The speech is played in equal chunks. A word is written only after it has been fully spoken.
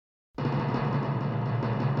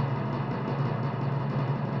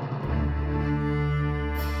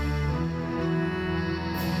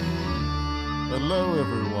Hello,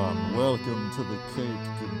 everyone. Welcome to the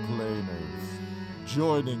Cake Complainers.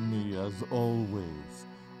 Joining me, as always,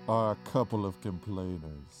 are a couple of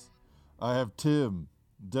complainers. I have Tim,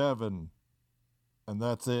 Devin, and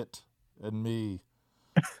that's it, and me.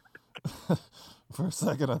 For a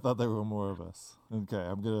second, I thought there were more of us. Okay,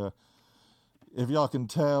 if y'all can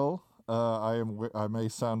tell, I may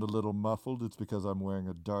sound a little muffled. It's because I'm wearing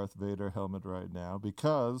a Darth Vader helmet right now,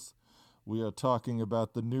 because we are talking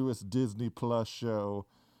about the newest Disney Plus show,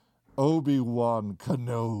 Obi-Wan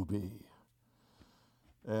Kenobi.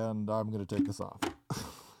 And I'm going to take us off.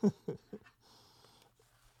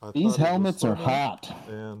 These helmets are hot.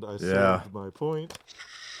 And I saved my point.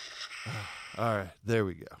 All right, there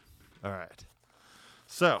we go. All right.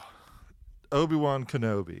 So, Obi-Wan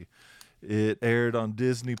Kenobi. It aired on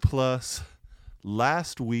Disney Plus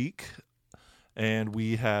last week, and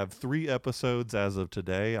we have 3 episodes as of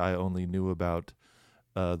today. I only knew about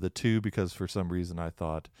the 2 because for some reason I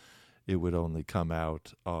thought it would only come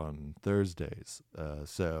out on Thursdays.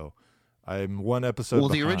 So I'm 1 episode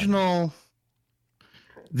behind.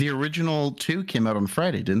 The original 2 came out on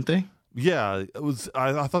Friday, didn't they? Yeah, it was.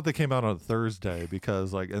 I thought they came out on Thursday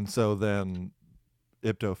because and so then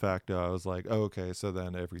ipso facto I was like, oh, okay, so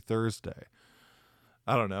then every Thursday.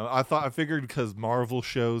 I don't know. I figured because Marvel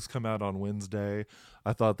shows come out on Wednesday,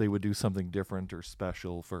 I thought they would do something different or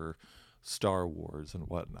special for Star Wars and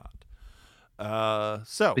whatnot.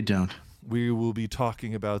 So We don't. we will be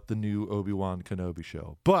talking about the new Obi-Wan Kenobi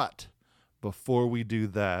show. But before we do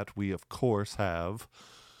that, we of course have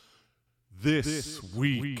This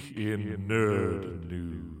Week in Nerd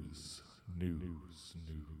News.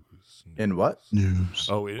 In what? News.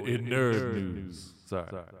 Oh, in nerd news. Sorry.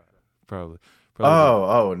 Probably.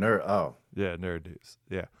 Nerd. Oh, Yeah, nerd news.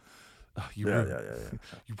 Yeah. Oh, you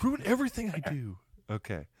ruin everything I do.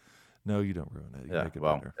 Okay. No, you don't ruin it. You make it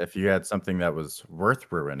well, better. if you had something that was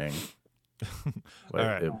worth ruining,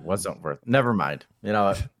 right. It wasn't worth. Never mind. You know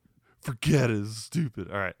what? Forget it. It's stupid.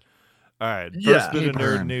 All right. First Yeah. bit of Hey,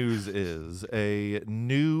 nerd Bern. news is a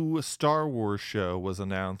new Star Wars show was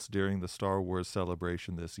announced during the Star Wars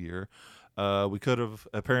celebration this year. We could have,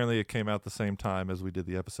 apparently it came out the same time as we did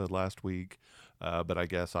the episode last week, but I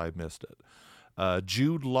guess I missed it.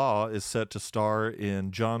 Jude Law is set to star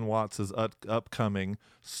in John Watts' upcoming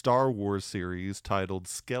Star Wars series titled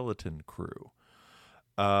Skeleton Crew.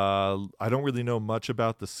 I don't really know much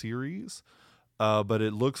about the series, but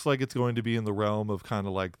it looks like it's going to be in the realm of kind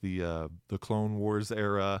of like the Clone Wars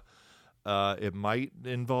era. It might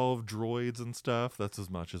involve droids and stuff. That's as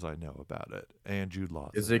much as I know about it. And Jude Law.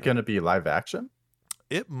 Is it going to be live action?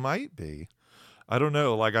 It might be. I don't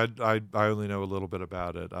know. Like I only know a little bit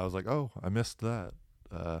about it. I was like, oh, I missed that.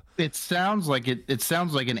 It sounds like it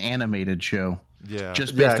sounds like an animated show. Yeah.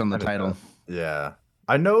 Just based on the kinda title. does. Yeah.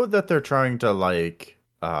 I know that they're trying to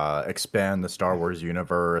expand the Star Wars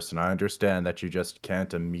universe, and I understand that you just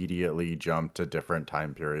can't immediately jump to different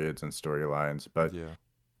time periods and storylines, but Yeah.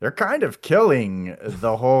 they're kind of killing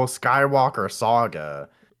the whole Skywalker saga,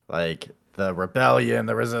 like the rebellion,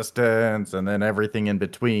 the resistance, and then everything in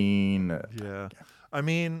between. Yeah. I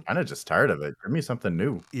mean, Kind of just tired of it. Give me something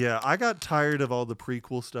new. yeah, I got tired of all the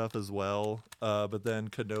prequel stuff as well. But then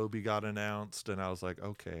Kenobi got announced, and I was like,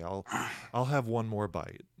 okay, I'll have one more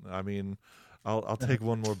bite. I mean, I'll take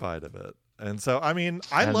one more bite of it. And so, I mean,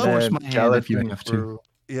 I And love. then- And my hand if you Skeleton have to. Crew.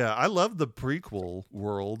 Yeah, I love the prequel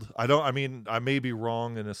world. I mean, I may be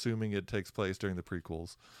wrong in assuming it takes place during the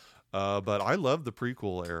prequels, but I love the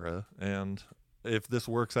prequel era, and if this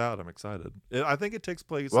works out, I'm excited. I think it takes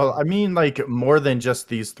place. Well, I mean, like more than just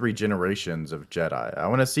these 3 generations of Jedi. I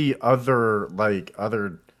want to see other I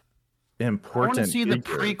important. want to see the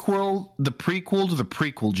figures. prequel to the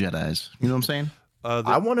prequel Jedis. You know what I'm saying?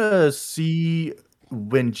 I want to see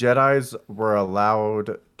when Jedis were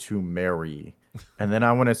allowed to marry, and then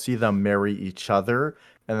I want to see them marry each other,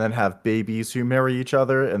 and then have babies who marry each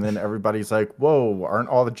other, and then everybody's like, "Whoa, aren't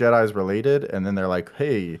all the Jedis related?" And then they're like,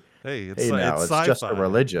 "Hey, hey, now it's just a sci-fi.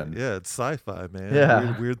 religion." Yeah, it's sci-fi, man.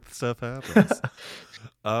 Yeah. Weird stuff happens.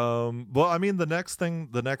 Well, I mean, the next thing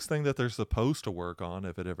that they're supposed to work on,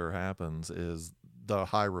 if it ever happens, is the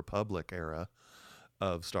High Republic era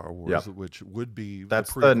of Star Wars, Yep. which would be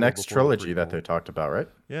That's the prequel next before the trilogy that prequel. they talked about, right?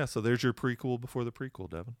 Yeah, so there's your prequel before the prequel,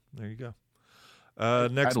 Devin. There you go.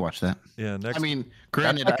 I'd Next, watch that. yeah, next. I mean,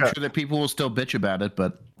 granted, like I'm a- sure that people will still bitch about it,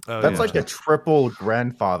 but That's yeah. like a triple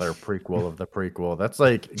grandfather prequel of the prequel. That's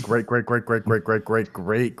like great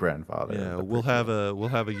grandfather. Yeah, of the we'll prequel.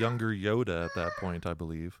 have a younger Yoda at that point, I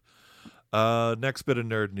believe. Next bit of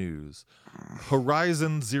nerd news.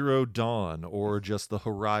 Horizon Zero Dawn, or just the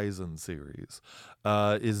Horizon series,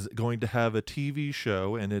 is going to have a TV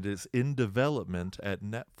show, and it is in development at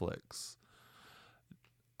Netflix.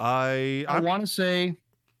 I want to say.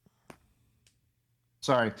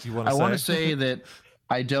 Sorry, You want I want to to say? say that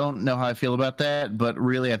I don't know how I feel about that, but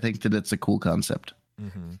really, I think that it's a cool concept.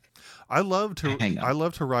 Mm-hmm. I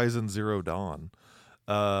loved Horizon Zero Dawn.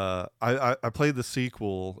 I played the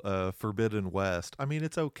sequel, Forbidden West. I mean,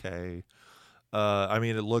 it's okay. I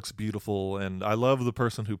mean, it looks beautiful, and I love the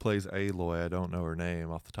person who plays Aloy. I don't know her name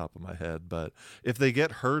off the top of my head, but if they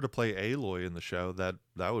get her to play Aloy in the show, that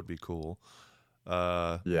would be cool.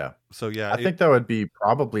 Yeah. So yeah, I think that would be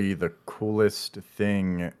probably the coolest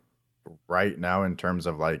thing right now in terms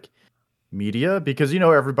of like media, because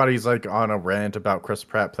everybody's like on a rant about Chris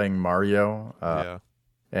Pratt playing Mario, yeah.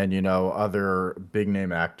 and other big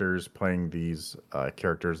name actors playing these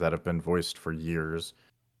characters that have been voiced for years.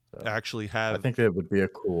 So Actually I have think that would be a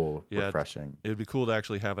cool, Yeah, refreshing. it would be cool to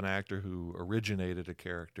actually have an actor who originated a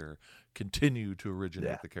character continue to originate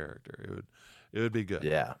Yeah. the character. It would be good.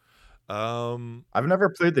 Yeah. Um, I've never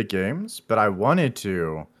played the games, but I wanted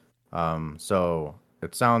to. So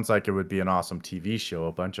it sounds like it would be an awesome TV show.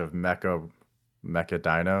 A bunch of mecha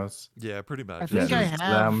dinos. yeah, pretty much. I think I Getting have.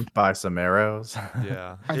 slammed by some arrows.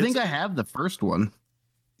 Yeah, I think I have the first one.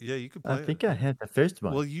 Yeah, you could play I think I had the first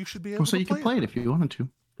one. Well, you should be able So to you can play it if you wanted to.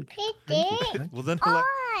 Well, then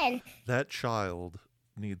that child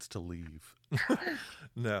needs to leave.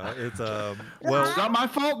 No, it's Well, well, it's not my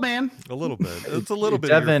fault, man. a little bit. It's a little bit.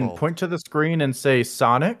 Your Devin, fault. point to the screen and say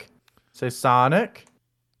Sonic. Say Sonic.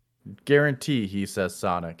 Guarantee he says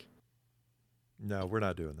Sonic. No, we're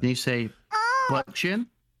not doing Can that. you say butt chin?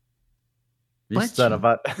 You Butt son chin. of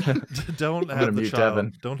a. Don't I'm have gonna the mute child.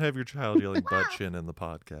 Devin. Don't have your child yelling butt chin in the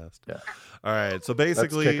podcast. Yeah. All right. So Let's kick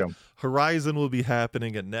basically, him. Horizon will be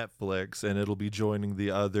happening at Netflix, and it'll be joining the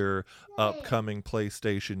other upcoming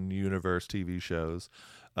PlayStation Universe TV shows.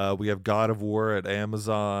 We have God of War at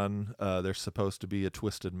Amazon. There's supposed to be a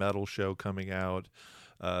Twisted Metal show coming out.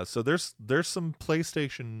 So there's some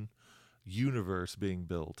PlayStation universe being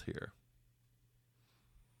built here.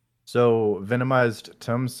 So Venomized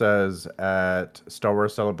Tim says at Star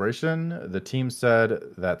Wars Celebration, the team said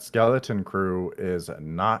that Skeleton Crew is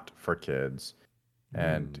not for kids,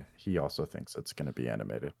 and he also thinks it's going to be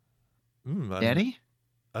animated. Daddy?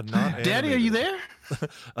 A not Daddy, are you animated- there?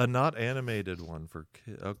 A not animated one for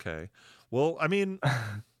kids. Okay. Well, I mean,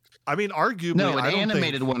 arguably, No, an I don't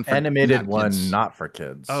animated think... one. For Animated not one, kids. not for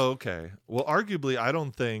kids. Oh, okay. Well, arguably, I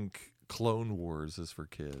don't think Clone Wars is for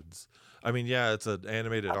kids. I mean, yeah, it's an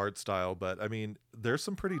animated art style, but I mean, there's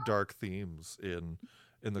some pretty dark themes in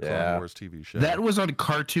the Clone Yeah. Wars TV show. That was on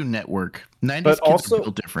Cartoon Network. 90s But kids also- are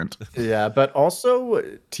built different. Yeah, but also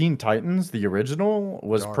Teen Titans, the original,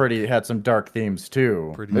 was Dark. had some dark themes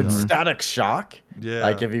too. Pretty It's dark. Static Shock. yeah,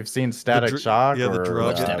 Like if you've seen Static dr- Shock yeah, or the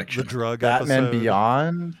drug, Static the Shock. drug Batman episode.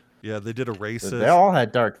 Beyond, Yeah, they did a racist. they all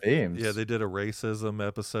had dark themes. Yeah, they did a racism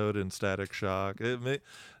episode in Static Shock.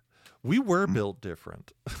 We were built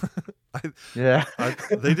different. Yeah.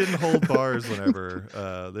 They didn't hold bars whenever.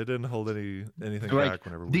 They didn't hold anything Like, back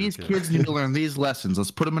whenever we these were kids need to learn these lessons. Let's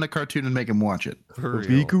put them in a cartoon and make them watch it. For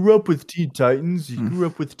You real. grew up with Teen Titans. You grew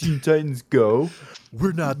up with Teen Titans Go.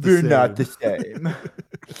 We're not the We're same. not the same.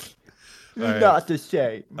 We're Alright. not the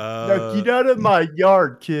same. Now Uh, get out of my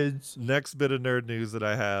yard, kids. Next bit of nerd news that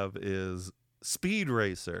I have is Speed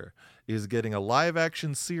Racer is getting a live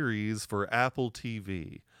action series for Apple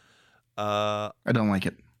TV. I don't like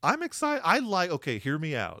it. I'm excited. Okay, hear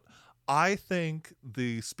me out. I think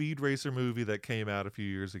the Speed Racer movie that came out a few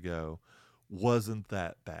years ago wasn't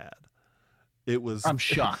that bad. It was. I'm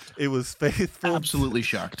shocked. It was faithful. Absolutely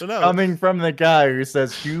shocked. No, Coming from the guy who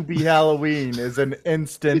says Hubie Halloween is an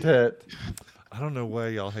instant hit. I don't know why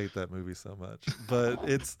y'all hate that movie so much, but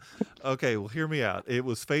it's okay. Well, hear me out. It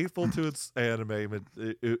was faithful to its anime.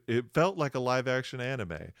 It felt like a live action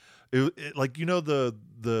anime. Like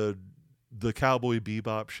the Cowboy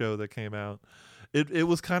Bebop show that came out. It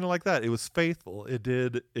was kind of like that. It was faithful. It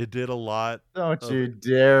did a lot. Don't you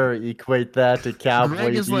dare equate that to Cowboy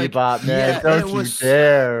Greg is like, Bebop, man. yeah, Don't it you was-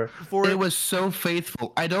 dare. For It was so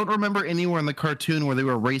faithful. I don't remember anywhere in the cartoon where they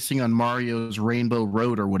were racing on Mario's Rainbow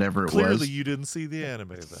Road or whatever it clearly was. you didn't see the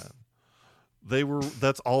anime then.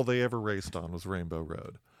 That's all they ever raced on was Rainbow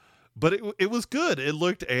Road. But it was good. It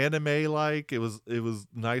looked anime like. It was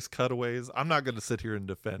nice cutaways. I'm not going to sit here and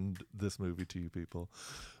defend this movie to you people,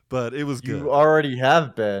 but it was good. You already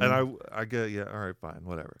have been. And I get, yeah, all right, fine,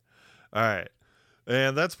 whatever. All right.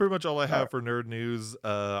 And that's pretty much all I have for nerd news.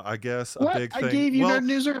 I guess a What? big thing. I gave you nerd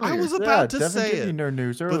news earlier. I was Yeah, about to Devin say gave you it, nerd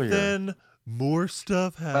news but earlier. then more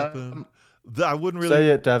stuff happened. I wouldn't really Say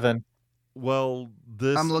it, Devin. Well,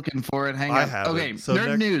 this I'm looking for it. Hang I on. have it. Okay, So nerd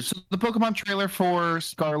next- news. So the Pokemon trailer for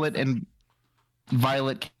Scarlet and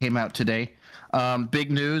Violet came out today. Big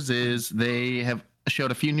news is they have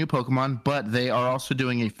showed a few new Pokemon, but they are also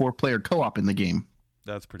doing a 4-player co-op in the game.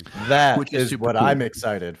 that's pretty cool. That Which is is super what cool. I'm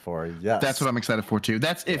excited for. Yes. That's what I'm excited for too.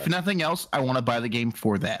 That's if nothing else, I want to buy the game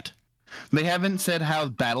for that. They haven't said how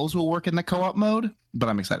battles will work in the co-op mode, but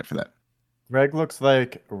I'm excited for that. Greg looks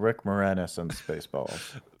like Rick Moranis in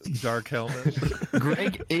Spaceballs. Dark helmet.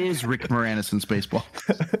 Greg is Rick Moranis in Spaceball.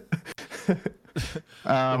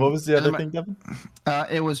 What was the other thing, Devin?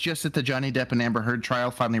 It was just that the Johnny Depp and Amber Heard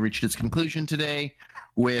trial finally reached its conclusion today,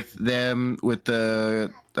 with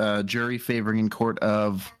the jury favoring in court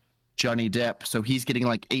of Johnny Depp. So he's getting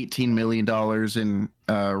like $18 million in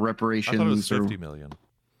reparations, I thought it was or 50 million.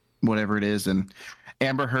 whatever it is, and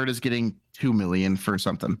Amber Heard is getting $2 million for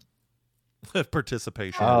something.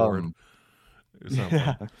 Participation award. Or something.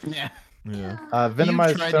 Yeah. Yeah. Yeah.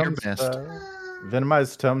 Venomized tried your Tom, best.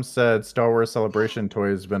 Venomized Tom said Star Wars Celebration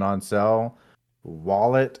toys been on sale.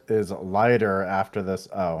 Wallet is lighter after this.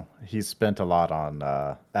 Oh, he spent a lot on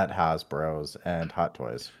at Hasbro's and Hot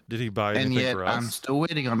Toys. Did he buy And anything yet for us? I'm still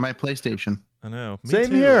waiting on my PlayStation. I know. Me Same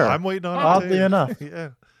too. here. I'm waiting on it Oddly too. enough. Yeah.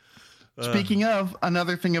 Speaking of,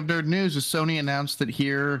 another thing of nerd news is Sony announced that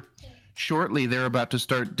here shortly they're about to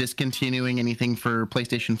start discontinuing anything for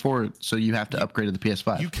PlayStation 4, so you have to upgrade to the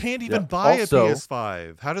PS5. You can't even Yeah. buy Also- a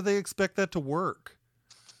PS5. How do they expect that to work?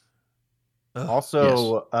 Ugh.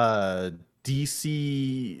 Also,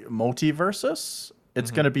 DC Multiversus.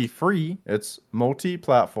 It's Mhm. going to be free. It's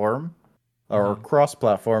multi-platform or Mhm.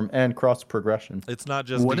 cross-platform and cross-progression. It's not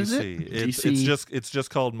just What is DC. it? It's DC? it's just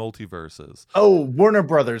called Multiverses. Oh, Warner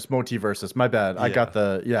Brothers Multiversus. My bad. I Yeah. got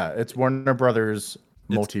it's Warner Brothers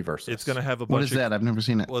Multiversus. It's going to have a bunch What is of that? I've never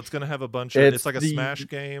seen it. Well, it's going to have a bunch of. It's It's like a the- Smash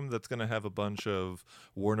game that's going to have a bunch of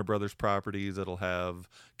Warner Brothers properties. It'll have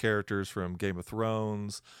characters from Game of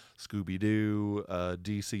Thrones, Scooby Doo,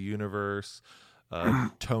 DC Universe,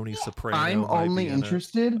 Tony Soprano. I'm might only be in it.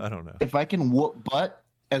 interested I don't know. if I can whoop butt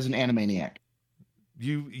as an Animaniac.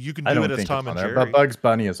 You can I do don't it as think Tom it's and on there, Jerry. but Bugs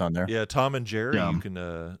Bunny is on there. Yeah, Tom and Jerry. Yeah.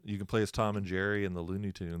 You can play as Tom and Jerry and the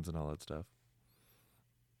Looney Tunes and all that stuff.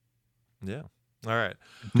 Yeah. All right.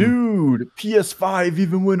 Dude, PS5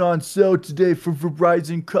 even went on sale today for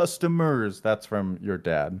Verizon customers. That's from your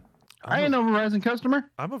dad. I ain't no Verizon customer.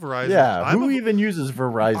 I'm a Verizon. Yeah, I'm who a, even uses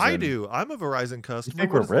Verizon? I do. I'm a Verizon customer.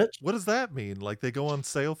 think What we're rich? What does that mean? Like they go on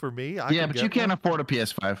sale for me? Yeah, but you can't afford a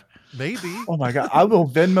PS5. Maybe. Oh my god, I will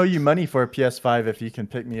Venmo you money for a PS5 if you can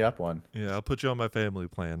pick me up one. Yeah, I'll put you on my family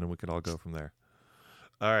plan, and we can all go from there.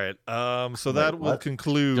 All right. So Wait, that will what?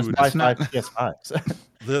 conclude. Just That's buy not- 5 PS5s.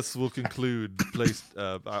 This will conclude. I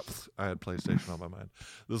had PlayStation on my mind.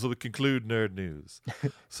 This will conclude nerd news.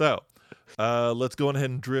 So, let's go ahead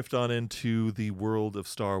and drift on into the world of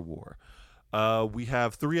Star Wars. We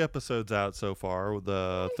have 3 episodes out so far.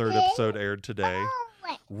 The 3rd episode aired today.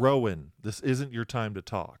 Rowan, this isn't your time to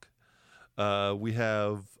talk. We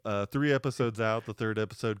have 3 episodes out. The 3rd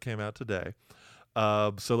episode came out today.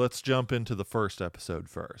 So let's jump into the first episode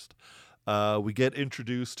first. We get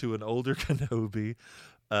introduced to an older Kenobi,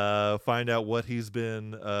 find out what he's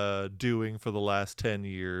been doing for the last 10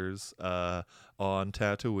 years on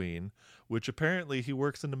Tatooine, which apparently he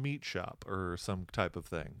works in a meat shop or some type of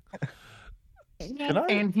thing. Can I?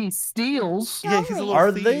 And he steals. Yeah, he's a little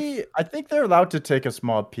Are thief. they? I think they're allowed to take a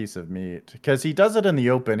small piece of meat because he does it in the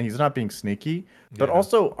open. He's not being sneaky. But Yeah.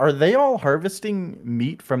 also, are they all harvesting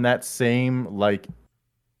meat from that same like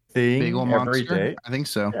thing Big ol' every monster. day? I think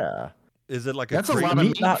so. Yeah. Is it like That's a a crate? lot of meat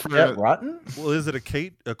meat not for yet a- rotten? Well, is it a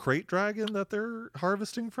crate dragon that they're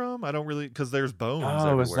harvesting from? I don't really, because there's bones.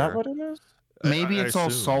 Oh, is that everywhere. what it is? Maybe I it's all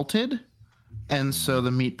assume. salted, and so the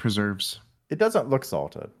meat preserves. It doesn't look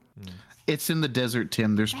salted. It's in the desert,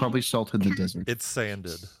 Tim. There's probably salt in the desert. It's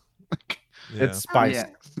sanded. Yeah, It's spicy.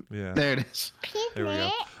 Yeah, yeah. there it is. There we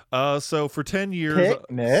go. So for 10 years,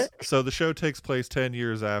 Picnic. so the show takes place 10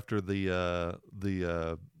 years after the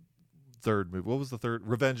third movie. What was the third?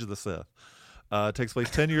 Revenge of the Sith. It takes place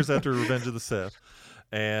 10 years after Revenge of the Sith.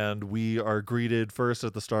 And we are greeted first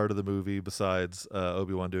at the start of the movie, besides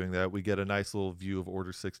Obi-Wan doing that, we get a nice little view of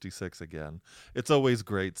Order 66 again. It's always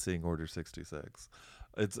great seeing Order 66.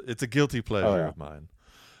 It's a guilty pleasure of mine.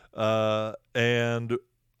 And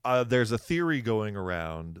there's a theory going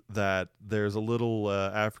around that there's a little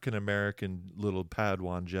African-American little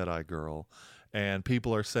Padawan Jedi girl, and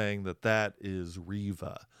people are saying that is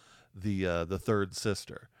Reva, the third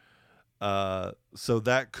sister. So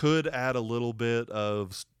that could add a little bit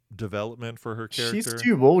of development for her character. She's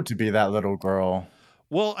too old to be that little girl.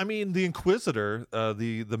 Well, I mean, the Inquisitor,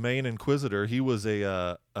 the main Inquisitor, he was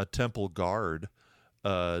a temple guard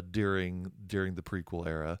during the prequel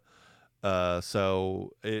era.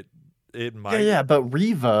 So it might. Yeah, but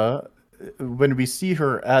Riva, when we see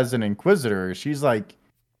her as an Inquisitor, she's like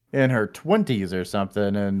in her 20s or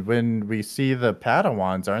something, and when we see the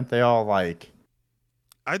Padawans, aren't they all like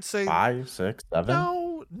I'd say 5, 6, 7?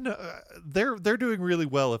 No, they're doing really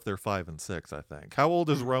well if they're 5 and 6. I think. How old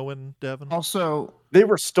is Rowan, Devin? Also, They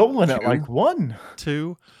were stolen at 2. like 1.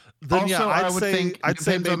 2. Then also, yeah, I would think it I'd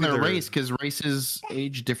say depends on maybe their they're- race because races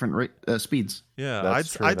age different speeds. Yeah,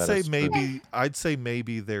 That's true, I'd that say is true.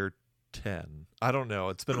 maybe they're 10. I don't know.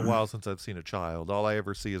 It's been a while since I've seen a child. All I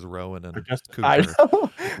ever see is Rowan and Cooper. I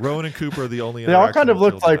know. Rowan and Cooper are the only. They all kind of interaction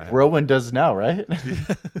look children like I have. Rowan does now, right?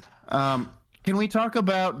 Can we talk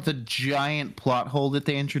about the giant plot hole that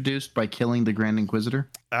they introduced by killing the Grand Inquisitor?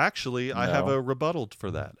 Actually, I have No. a rebuttal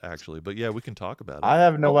for that. Actually, but yeah, we can talk about it. I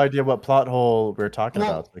have no idea what plot hole we're talking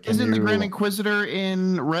Well, about. So can isn't the you- Grand Inquisitor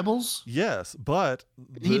in Rebels? Yes, but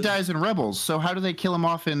He the- dies in Rebels, so how do they kill him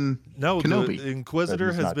off in No, Kenobi? the Inquisitor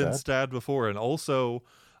But he's has not been dead. stabbed before, and also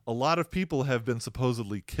a lot of people have been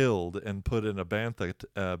supposedly killed and put in a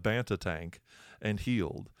bantha tank and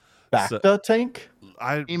healed. Bacta tank?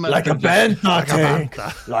 He must Like a have just- bantha tank.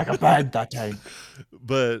 bantha. Like a bantha tank.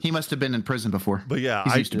 But He must have been in prison before. yeah,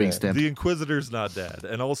 He's used to being stabbed. The Inquisitor's not dead,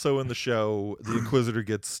 and also in the show, the Inquisitor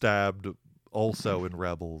gets stabbed also in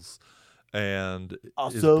Rebels, and is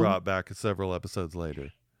Also- brought back several episodes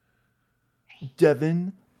later.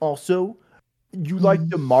 Devin, also, you like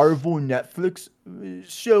the Marvel Netflix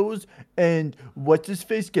shows, and what's his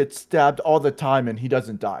face gets stabbed all the time and he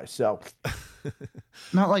doesn't die. So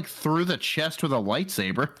Not like through the chest with a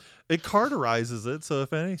lightsaber. It carterizes it, so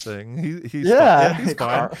if anything, he's Yeah, fine. He's fine.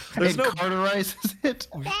 car- There's It no. cauterizes it.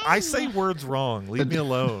 I say words wrong. Leave me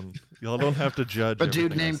alone. Y'all don't have to judge. A dude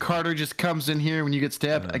everything I named say. Carter just comes in here when you get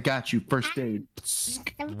stabbed. I got you. First aid.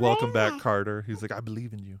 Welcome back, Carter. He's like, I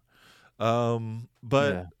believe in you.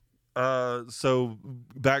 But so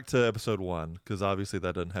back to episode 1, because obviously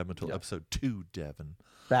that doesn't happen until episode 2. Devin,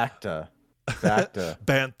 Bacta.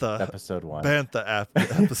 Bantha, Episode 1. Bantha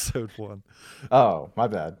episode 1. Oh, my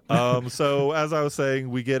bad. So as I was saying,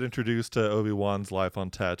 we get introduced to Obi-Wan's life on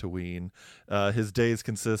Tatooine. His days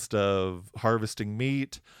consist of harvesting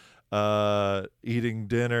meat, eating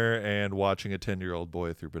dinner, and watching a 10-year-old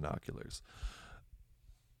boy through binoculars.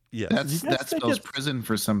 Yes, You That guys think spells it's- prison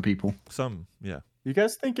for some people. yeah. You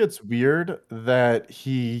guys think it's weird that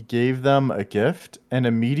he gave them a gift and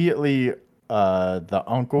immediately the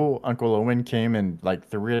Uncle Owen came and like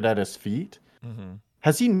threw it at his feet? Mm-hmm.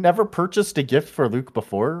 Has he never purchased a gift for Luke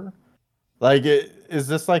before? Like, is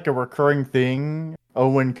this like a recurring thing?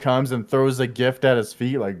 Owen comes and throws a gift at his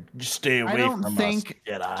feet, like, just stay away from us,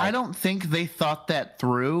 Jedi. I don't think they thought that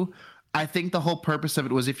through. I think the whole purpose of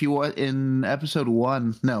it was if you in episode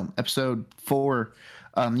 4,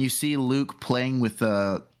 you see Luke playing with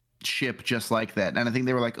the ship just like that, and I think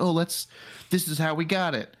they were like, "Oh, this is how we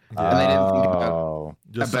got it," and they didn't think about. Oh.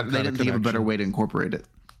 Just some They kind didn't of think of a better connection. way to incorporate it.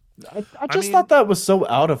 I just mean- thought that was so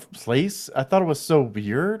out of place. I thought it was so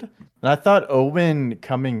weird. And I thought Owen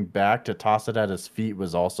coming back to toss it at his feet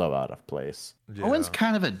was also out of place. Yeah. Owen's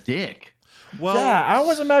kind of a dick. Well, Yeah, I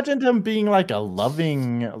always imagined him being like a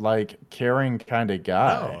loving, like caring kind of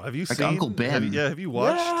guy. have you Like seen Uncle Ben. Have you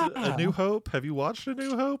watched Yeah. A New Hope? Have you watched A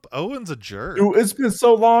New Hope? Owen's a jerk. Dude, it's been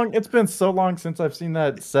so long. It's been so long since I've seen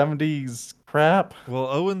that 70s crap. Well,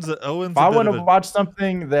 Owen's If a I bit want of to a, watch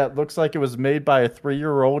something that looks like it was made by a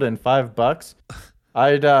 3-year-old and $5,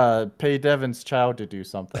 I'd pay Devin's child to do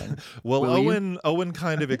something. well, Will you? Owen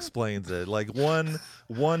kind of explains it. Like one,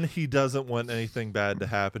 he doesn't want anything bad to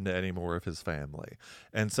happen to any more of his family,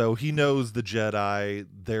 and so he knows the Jedi,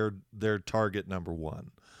 their target number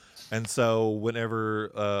 1. And so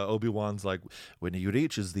whenever Obi-Wan's like, when he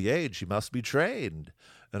reaches the age, he must be trained,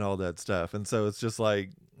 and all that stuff. And so it's just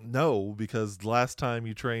like, no, because last time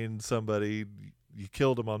you trained somebody, you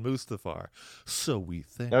killed him on Mustafar. So we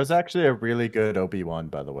think. That was actually a really good Obi-Wan,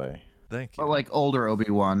 by the way. Thank you. But like older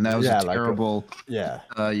Obi-Wan, that was Yeah, a like, terrible Yeah.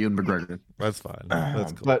 Ewan McGregor. That's fine.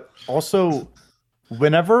 That's cool. But also,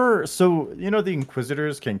 whenever, so, the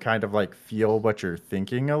Inquisitors can kind of like feel what you're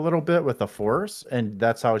thinking a little bit with the Force. And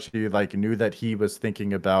that's how she like knew that he was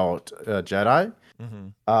thinking about Jedi.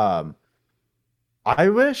 Mhm. I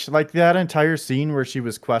wish like that entire scene where she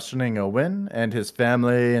was questioning Owen and his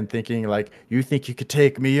family and thinking like, you think you could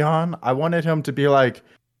take me on? I wanted him to be like,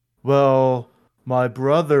 well, my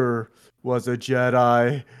brother was a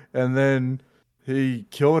Jedi, and then he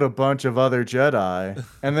killed a bunch of other Jedi,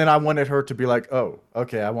 and then I wanted her to be like, "Oh,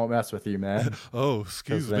 okay, I won't mess with you, man." Oh,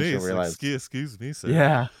 excuse then me. she'll It's like, realize- excuse me, sir.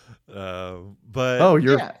 Yeah. But Oh,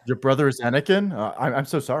 Yeah. your brother is Anakin. I'm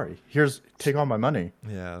so sorry. Take all my money.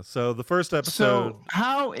 yeah. So the first episode. So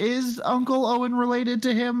how is Uncle Owen related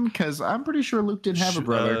to him? Because I'm pretty sure Luke didn't have a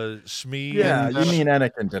brother. Shmi. Yeah, and, you mean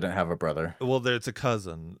Anakin didn't have a brother? well, it's a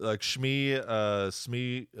cousin. Like Shmi,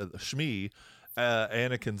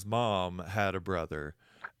 Anakin's mom had a brother,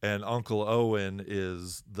 and Uncle Owen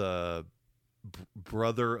is the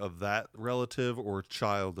brother of that relative or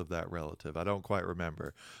child of that relative. I don't quite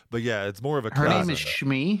remember, but yeah, it's more of a Her cousin. name is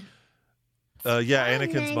Shmi, Yeah,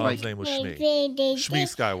 Anakin's mom's name was Shmi. Shmi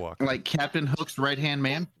Skywalker. like Captain Hook's right hand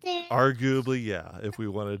man. Arguably, yeah. If we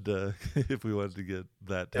wanted to, if we wanted to get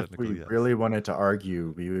that If technically, we yes. really wanted to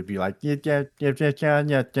argue, we would be like, yeah.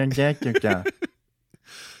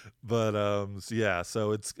 But so yeah,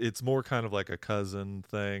 so it's more kind of like a cousin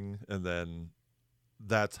thing, and then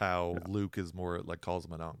that's how Luke is more like calls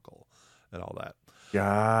him an uncle and all that.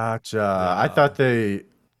 Gotcha. I thought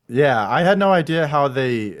yeah, I had no idea how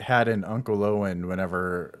they had an Uncle Owen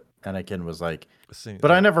whenever Anakin was like,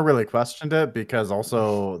 but I never really questioned it because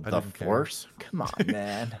also I the didn't care. Force. Come on,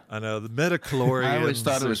 man. I know the Metachlorians. I always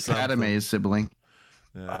thought it or was something. Padme's sibling.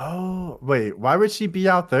 Yeah. Oh, wait, why would she be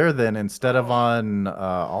out there then instead of on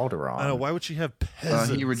Alderaan? I know. Why would she have peasants?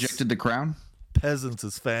 He rejected the crown. Peasants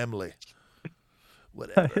as family.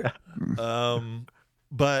 Whatever.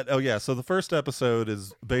 But oh yeah, so the first episode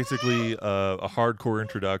is basically a hardcore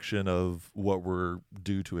introduction of what we're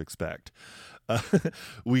due to expect.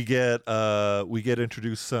 We get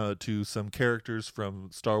introduced to some characters from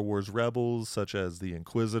Star Wars Rebels, such as the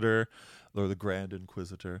Inquisitor or the Grand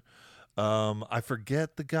Inquisitor. I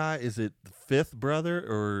forget the guy. Is it the fifth brother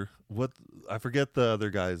or what? I forget the other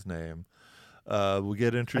guy's name. We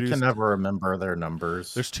get I introduced. can never remember their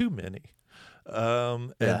numbers. There's too many.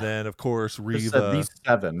 And Yeah. then of course There's Reva. at least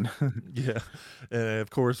 7. Yeah, and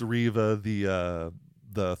of course Reva, the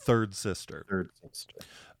third sister. Third sister.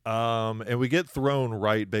 And we get thrown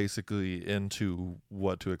right basically into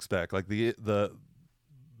what to expect. Like the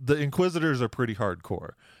Inquisitors are pretty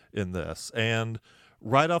hardcore in this, and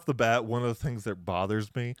right off the bat, one of the things that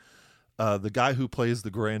bothers me, the guy who plays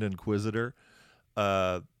the Grand Inquisitor,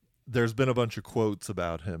 there's been a bunch of quotes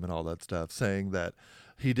about him and all that stuff, saying that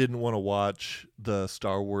he didn't want to watch the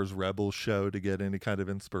Star Wars Rebels show to get any kind of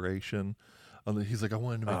inspiration. He's like, I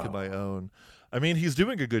wanted to make it my own. I mean, he's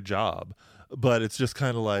doing a good job, but it's just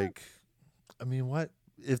kind of like, I mean, what?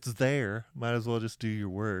 It's there. Might as well just do your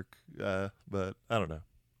work. But I don't know.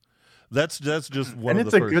 That's just one And of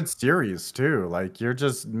it's the a first. good series too. Like you're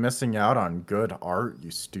just missing out on good art,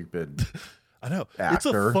 you stupid. I know. It's a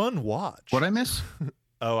actor. fun watch. What I miss?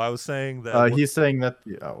 Oh, I was saying that. He's saying that.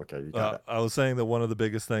 Oh, okay, you got it. I was saying that one of the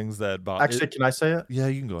biggest things that Actually, can I say it? yeah,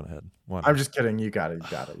 you can go ahead. Why not? I'm just kidding. You got it. You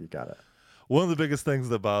got it. You got it. One of the biggest things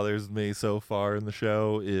that bothers me so far in the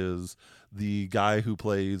show is the guy who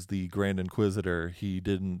plays the Grand Inquisitor. He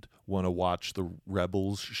didn't want to watch the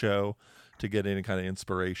Rebels show to get any kind of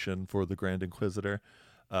inspiration for the Grand Inquisitor.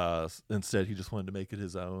 Instead, he just wanted to make it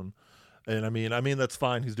his own. And I mean that's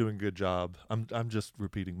fine. He's doing a good job. I'm just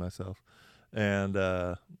repeating myself. And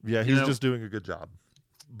yeah, he's just doing a good job.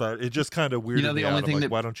 But it just kind of weirded the me only out. I'm thing like,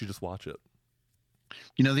 that- why don't you just watch it?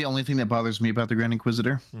 You know, the only thing that bothers me about the Grand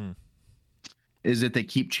Inquisitor is that they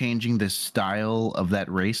keep changing the style of that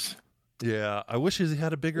race. Yeah, I wish he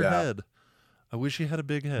had a bigger Yeah. head. I wish he had a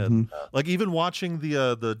big head. Mhm. Like even watching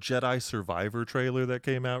the Jedi Survivor trailer that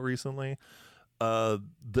came out recently, there's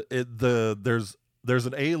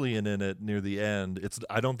an alien in it near the end.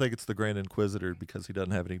 I don't think it's the Grand Inquisitor because he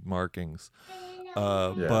doesn't have any markings.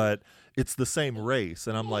 But it's the same race,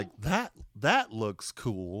 and I'm like, that looks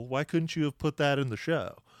cool. Why couldn't you have put that in the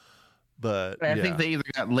show? But I think they either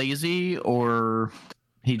got lazy or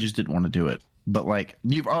he just didn't want to do it. But like,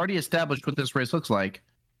 you've already established what this race looks like.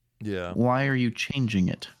 yeah. Why are you changing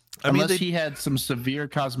it? I mean, Unless he had some severe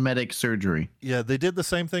cosmetic surgery. Yeah, they did the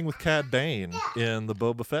same thing with Cad Bane in the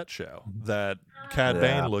Boba Fett show. That Cad Yeah.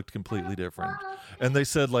 Bane looked completely different, and they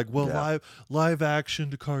said like, "Well, Yeah. live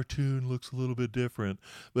action to cartoon looks a little bit different."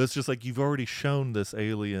 But it's just like you've already shown this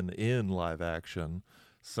alien in live action,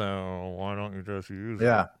 so why don't you just use it?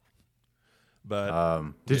 Yeah. But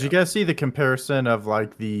Did yeah. you guys see the comparison of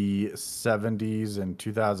like the 70s and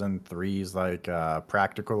 2003s like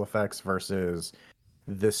practical effects versus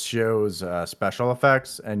this show's special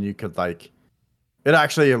effects? And you could like,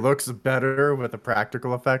 it looks better with the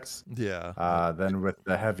practical effects yeah, than with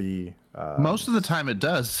the heavy Most of the time it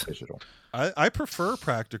does. digital. I prefer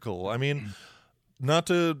practical. I mean, not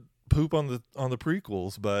to poop on the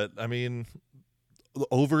prequels, but I mean,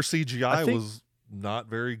 over CGI think- was not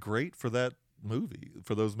very great for that movie,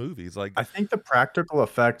 for those movies. Like, I think the practical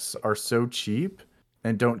effects are so cheap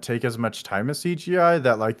and don't take as much time as CGI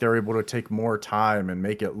that like they're able to take more time and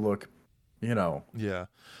make it look, yeah.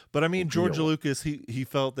 But I mean, George real. Lucas, he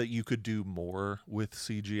felt that you could do more with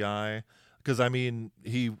CGI. Because I mean,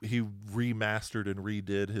 he remastered and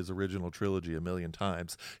redid his original trilogy a million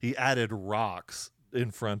times. He added rocks in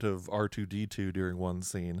front of R2-D2 during one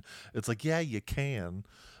scene. It's like, yeah, you can,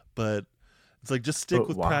 but it's like just stick But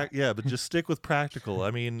with why? but just stick with practical. I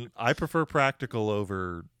mean, I prefer practical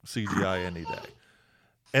over CGI any day.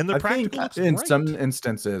 And the I think practical looks in great. some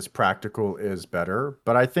instances practical is better,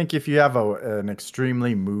 but I think if you have an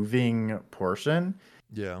extremely moving portion,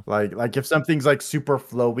 Yeah. like if something's like super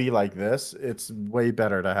flowy like this, it's way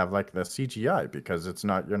better to have like the CGI because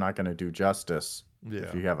you're not going to do justice Yeah.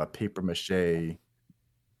 if you have a paper mache thing.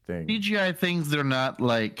 CGI things that are not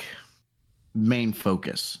like main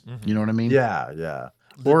focus. Mhm. You know what I mean? Yeah.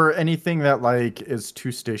 Or anything that like is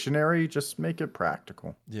too stationary, just make it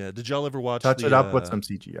practical. Yeah. Did y'all ever watch Touch the, it up with some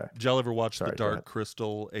CGI. Did y'all ever watch Sorry, the go Dark ahead.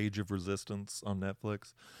 Crystal Age of Resistance on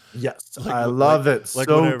Netflix? Yes, Like, I like- love it. like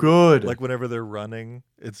So whenever- good. Like whenever they're running,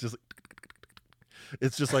 it's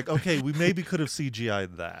just like, okay, we maybe could have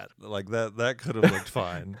CGI'd that. Like that could have looked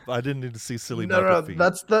fine. I didn't need to see silly Muppet feet.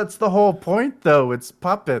 that's the whole point though. It's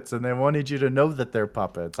puppets, and they wanted you to know that they're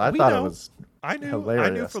puppets. I We thought know. it was I knew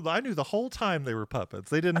hilarious. I knew the whole time they were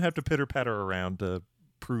puppets. They didn't have to pitter patter around to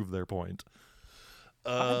prove their point.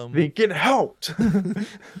 I think it helped.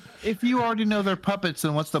 If you already know they're puppets,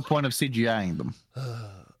 then what's the point of CGIing them?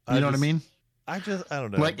 You know what I mean? I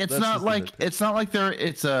don't know. Like it's That's not just a like nitpick. it's not like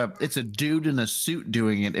it's a dude in a suit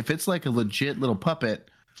doing it. If it's like a legit little puppet,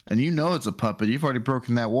 and you know it's a puppet, you've already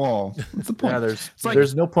broken that wall. What's the point? Yeah, It's like-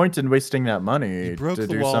 there's no point in wasting that money You broke to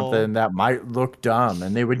the do wall. something that might look dumb,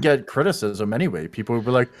 and they would get criticism anyway. People would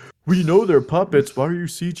be like, "We know they're puppets. Why are you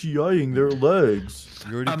CGIing their legs?"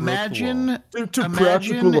 You already broke the wall. Imagine Due to Imagine-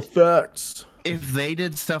 practical effects. if they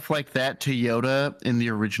did stuff like that to Yoda in the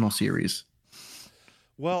original series.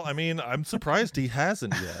 Well, I mean, I'm surprised he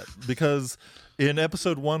hasn't yet because in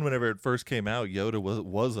episode 1, whenever it first came out, Yoda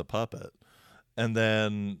was a puppet. And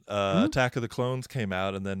then Attack of the Clones came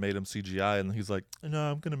out and then made him CGI, and he's like,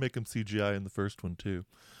 "No, I'm going to make him CGI in the first one too."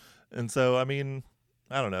 And so, I mean,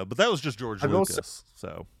 I don't know, but that was just George I will Lucas.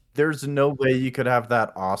 So, There's no way you could have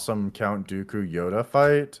that awesome Count Dooku Yoda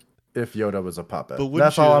fight if Yoda was a puppet. But wouldn't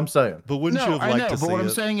That's all you- I'm saying. but wouldn't you have I liked know, to but see what I'm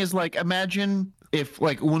it? saying is like imagine if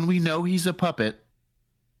like when we know he's a puppet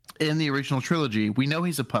in the original trilogy, we know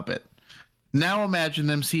he's a puppet. Now imagine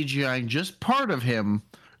them CGIing just part of him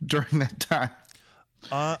during that time.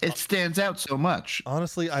 It stands out so much.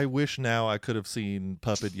 Honestly, I wish now I could have seen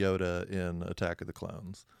Puppet Yoda in Attack of the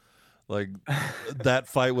Clones. Like that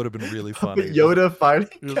fight would have been really funny. But Yoda fighting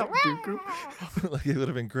He was Count like, Dooku. Like, it would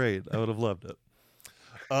have been great. I would have loved it.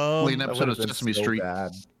 Like an That episode would of have been Sesame so Street.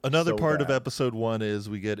 bad. Another So part of bad. episode 1 is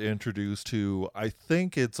we get introduced to, I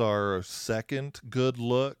think it's our second good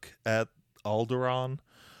look at Alderaan.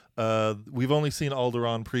 We've only seen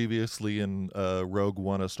Alderaan previously in Rogue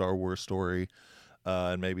One, a Star Wars story,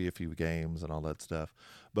 and maybe a few games and all that stuff.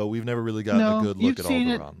 But we've never really gotten a good look you've at seen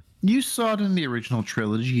it. Alderaan. You saw it in the original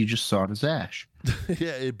trilogy. You just saw it as Ash.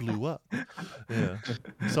 Yeah, it blew up. Yeah,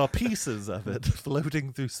 saw pieces of it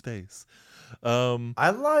floating through space.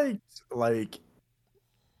 I like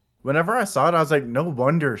whenever I saw it, I was like, no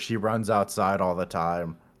wonder she runs outside all the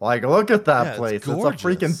time. Like, look at that Yeah, place. It's a gorgeous.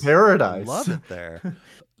 freaking paradise. I love it there.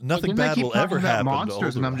 Nothing Like, and they bad keep will talking ever about happen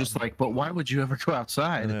monsters, to and I'm Alderaan. just like, but why would you ever go I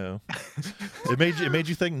outside? know. It made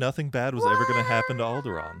you think nothing bad was ever going to happen to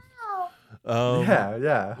Alderaan. Yeah.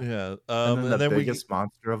 Yeah. And then the biggest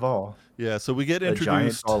monster of all. So we get The giant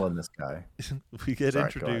introduced. doll in the sky. We get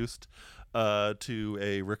Sorry, go ahead. introduced to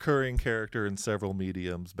a recurring character in several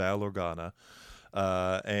mediums, Bail Organa,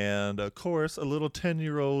 and of course a little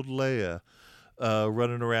 10-year-old Leia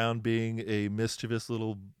running around being a mischievous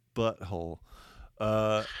little butthole.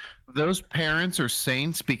 Those parents are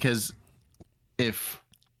saints because if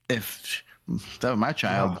that was my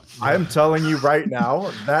child, I'm telling you right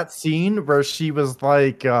now, that scene where she was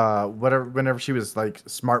like, whenever she was like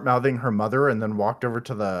smart mouthing her mother and then walked over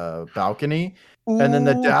to the balcony, and then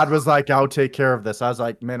the Ooh. dad was like, "I'll take care of this." I was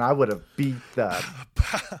like, man, I would have beat that.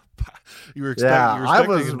 You were Yeah, you were I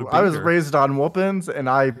expecting him to I beat was her. raised on whoopings, and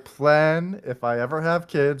I plan if I ever have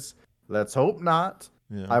kids. Let's hope not.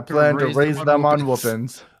 Yeah. I plan to raise them on whoopings.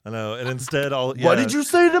 whoopings. I know, and instead, What did you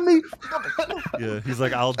say to me? Yeah, he's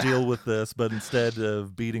like, I'll deal with this, but instead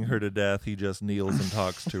of beating her to death, he just kneels and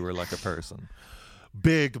talks to her like a person.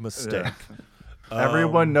 Big mistake.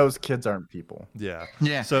 Everyone knows kids aren't people. Yeah.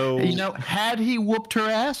 Yeah. So had he whooped her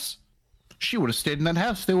ass, she would have stayed in that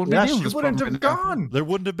house. They wouldn't Yeah, be dealing she with this wouldn't problem have right now. gone. there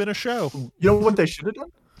wouldn't have been a show. You know what they should have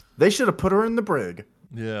done? They should have put her in the brig.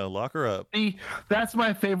 Yeah, lock her up. See, that's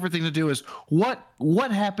my favorite thing to do is what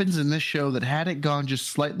happens in this show that had it gone just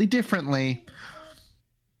slightly differently,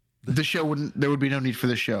 there would be no need for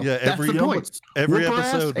this show. Yeah, that's the point. every Whoop her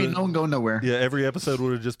ass, episode ain't no one going nowhere. Yeah, every episode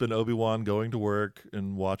would have just been Obi-Wan going to work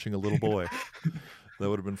and watching a little boy. That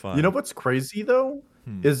would have been fine. You know what's crazy though?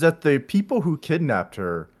 Is that the people who kidnapped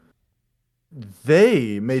her,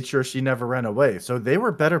 they made sure she never ran away. So they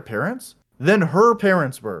were better parents than her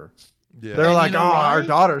parents were. Yeah. They're And like, you know oh, why? our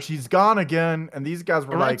daughter, she's gone again. And these guys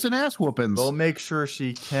were like, Rights and ass whoopings. we'll make sure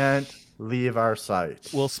she can't leave our sight.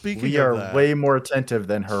 Well, speaking We of are that, way more attentive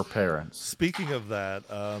than her parents. speaking of that,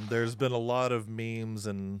 there's been a lot of memes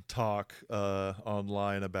and talk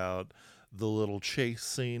online about the little chase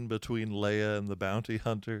scene between Leia and the bounty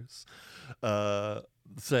hunters,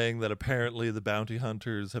 saying that apparently the bounty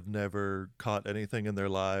hunters have never caught anything in their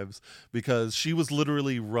lives because she was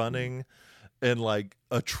literally running and like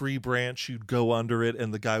a tree branch, you'd go under it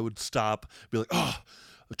and the guy would stop, be like, oh,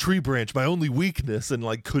 a tree branch, my only weakness, and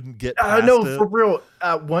like couldn't get past I know, it. for real.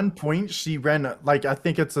 At one point, she ran, like, I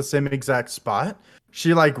think it's the same exact spot.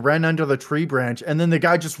 She, like, ran under the tree branch, and then the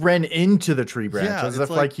guy just ran into the tree branch Yeah, as it's if,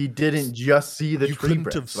 like, he didn't just see the you tree couldn't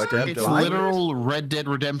branch. have Like, stepped in It's July? literal Red Dead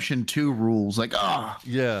Redemption 2 rules. Like,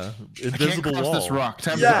 Yeah, I can't invisible cross wall. this rock.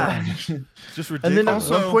 Time Yeah. to Just And ridiculous. then at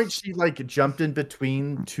Also- one point, she, like, jumped in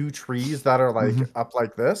between two trees that are, like, up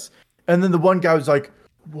like this. And then the one guy was like,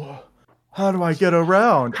 whoa, how do I get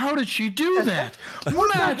around? How did she do that?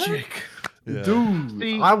 Magic. Yeah. Dude,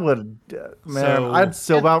 See- I would, man, So- I'd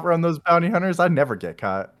still outrun those bounty hunters. I'd never get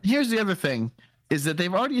caught. Here's the other thing is that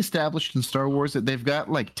they've already established in Star Wars that they've got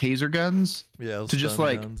like taser guns Yeah, to just stun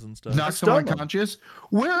like guns and stuff. knock someone Stun them. unconscious.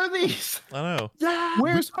 Where are these? I know. Yeah.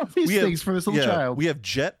 Where's all these We have- things for this little child? We have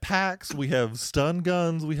jet packs, we have stun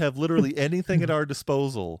guns, we have literally anything at our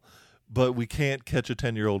disposal, but we can't catch a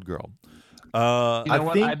 10-year-old girl. You know I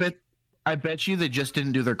what? think- I bet you they just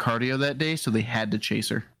didn't do their cardio that day, so they had to chase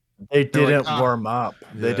her. They They're like, didn't warm up.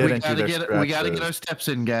 They Yeah. didn't do their We gotta get our stretches. steps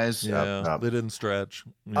in, guys. Yeah, yep. they didn't stretch.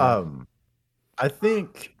 Yeah. I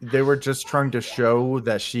think they were just trying to show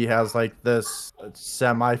that she has like this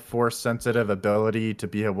semi-force sensitive ability to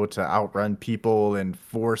be able to outrun people and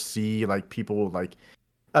foresee like people like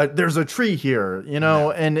there's a tree here, you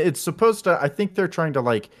know, and it's supposed to, I think they're trying to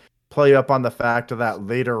like play up on the fact that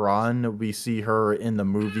later on we see her in the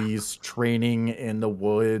movies training in the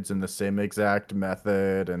woods in the same exact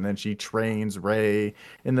method, and then she trains Rey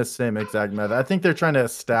in the same exact method. I think they're trying to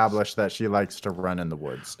establish that she likes to run in the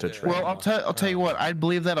woods to train. Well, I'll tell you what. I'd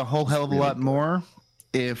believe that a whole hell of a really lot good. more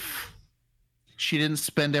if she didn't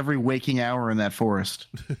spend every waking hour in that forest.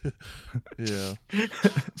 Yeah.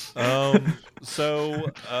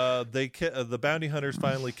 So the bounty hunters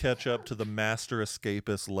finally catch up to the master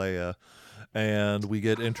escapist Leia, and we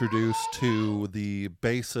get introduced to the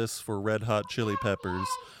basis for Red Hot Chili Peppers,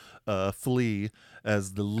 Flea,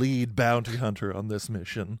 as the lead bounty hunter on this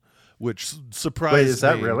mission, which surprised me. Wait, is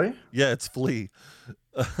that really? Yeah, it's Flea.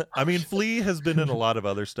 I mean, Flea has been in a lot of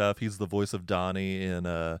other stuff. He's the voice of Donnie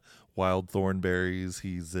in Wild Thornberries.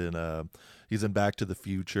 He's in Back to the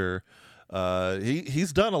Future.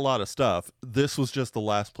 He's done a lot of stuff. This was just the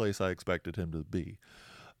last place I expected him to be.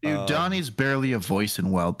 Dude, Donnie's barely a voice in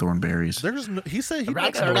Wild Thornberries. He said he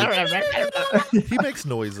makes noises. He makes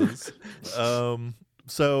noises.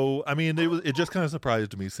 So I mean, it just kind of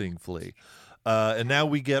surprised me seeing Flea. And now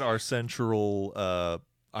we get our central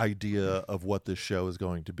idea of what this show is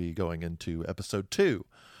going to be going into episode 2,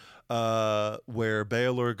 where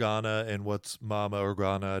Bail Organa and what's Mama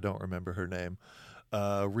Organa, I don't remember her name,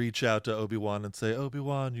 reach out to Obi-Wan and say,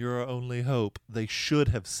 Obi-Wan, you're our only hope. They should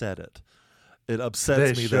have said it. It upsets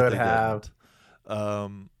They me should that they have.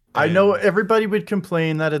 didn't. I know and everybody would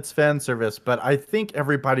complain that it's fan service, but I think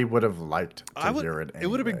everybody would have liked to hear it. It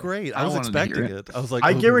would have been anyway. great. I I was wanted to hear expecting it. I was like, I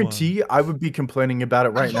Obi-Wan. guarantee I would be complaining about it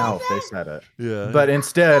right now if they said it. Yeah. But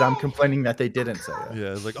instead, I'm complaining that they didn't say it.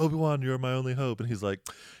 yeah, it's like, Obi-Wan, you're my only hope. And he's like,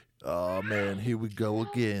 oh, man, here we go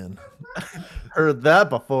again. Heard that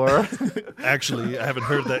before. Actually, I haven't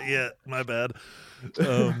heard that yet. My bad.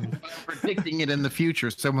 Predicting it in the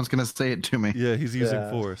future. Someone's going to say it to me. Yeah, he's using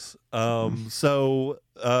Yeah. force. So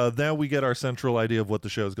now we get our central idea of what the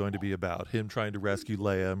show is going to be about. Him trying to rescue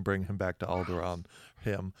Leia and bring him back to Alderaan.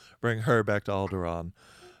 Bring her back to Alderaan.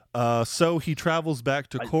 So he travels back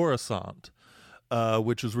to Coruscant,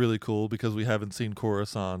 which is really cool because we haven't seen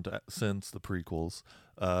Coruscant since the prequels,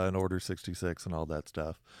 in Order 66 and all that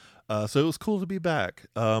stuff. So it was cool to be back.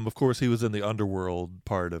 Of course, he was in the underworld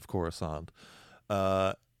part of Coruscant.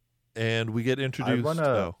 And we get introduced.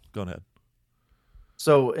 Oh, go ahead.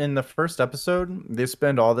 So in the first episode, they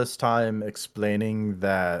spend all this time explaining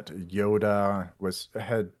that Yoda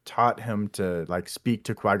had taught him to like speak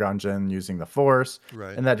to Qui-Gon Jinn using the Force,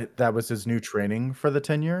 Right. and that was his new training for the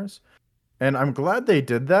 10 years. And I'm glad they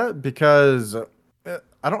did that because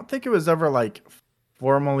I don't think it was ever like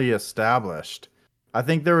formally established. I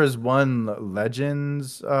think there was one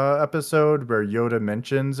Legends episode where Yoda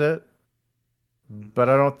mentions it, but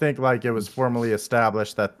I don't think like it was formally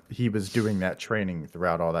established that he was doing that training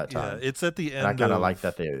throughout all that time. Yeah, it's at the end. And I kind of like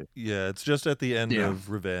that they. Yeah, it's just at the end of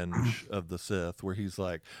Revenge of the Sith where he's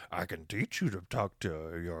like, "I can teach you to talk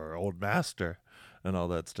to your old master," and all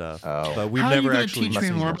that stuff. Oh. But we've How never are you actually. teach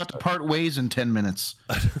me when we're about to part ways in 10 minutes?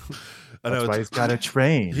 I know That's why he's got to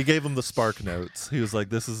train. He gave him the spark notes. He was like,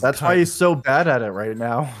 "This is." That's why he's so bad at it right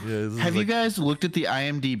now. Yeah, Have you guys looked at the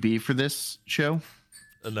IMDb for this show?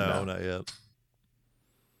 No, not yet.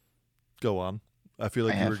 Go on. I feel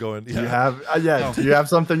like you were going. Do you have? Do you have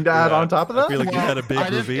something to add on top of that? I feel like you had a big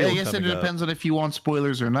reveal. I guess it depends on if you want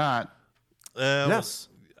spoilers or not. Yes.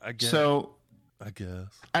 I guess. So, I guess.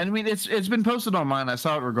 I mean, it's been posted online. I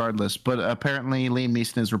saw it regardless. But apparently, Liam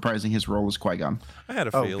Neeson is reprising his role as Qui-Gon. I had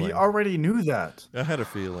a feeling. We already knew that. I had a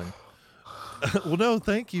feeling. Well, no,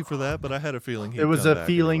 thank you for that. But I had a feeling. It was a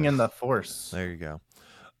feeling in the Force. There you go.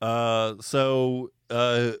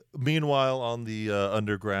 Meanwhile, on the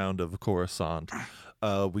underground of Coruscant,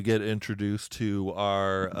 we get introduced to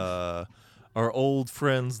our old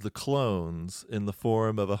friends, the clones, in the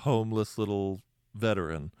form of a homeless little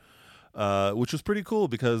veteran, which was pretty cool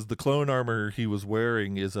because the clone armor he was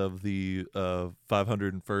wearing is of the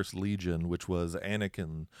 501st Legion, which was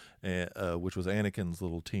Anakin's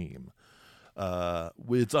little team.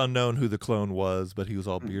 It's unknown who the clone was, but he was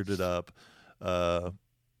all bearded up.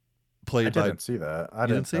 I didn't see that. I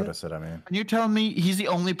didn't notice it. I mean, and you're telling me he's the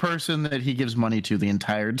only person that he gives money to the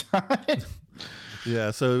entire time? Yeah.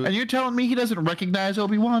 So, and you're telling me he doesn't recognize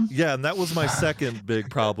Obi-Wan? Yeah, and that was my second big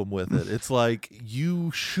problem with it. It's like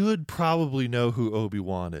you should probably know who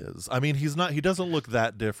Obi-Wan is. I mean, he doesn't look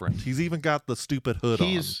that different. He's even got the stupid hood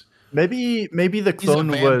on. Maybe the clone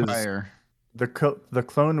was. The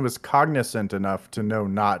clone was cognizant enough to know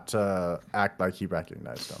not to act like he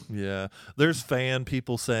recognized him. Yeah. There's fan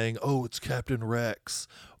people saying, "Oh, it's Captain Rex,"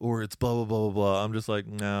 or it's blah, blah, blah, blah, blah. I'm just like,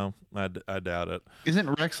 no, I doubt it. Isn't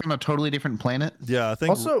Rex on a totally different planet? Yeah, I think.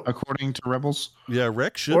 Also, according to Rebels. Yeah,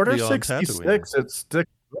 Rex should Order be on 66, it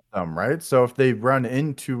sticks with them, right? So if they run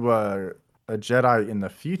into a Jedi in the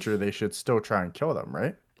future, they should still try and kill them,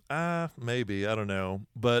 right? Maybe. I don't know.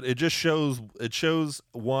 But it just shows,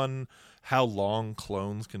 one, how long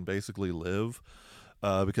clones can basically live,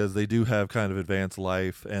 because they do have kind of advanced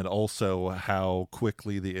life, and also how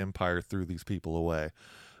quickly the Empire threw these people away.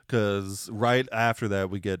 Because right after that,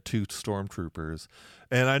 we get 2 stormtroopers,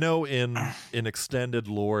 and I know in extended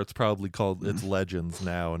lore, it's probably called it's Legends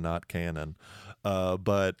now and not canon.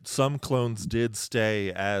 But some clones did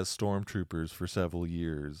stay as stormtroopers for several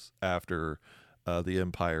years after the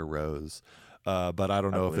Empire rose. But I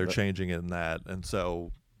don't know if they're changing it in that, and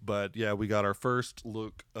so. But yeah, we got our first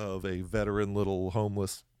look of a veteran little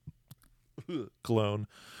homeless clone.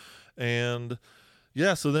 And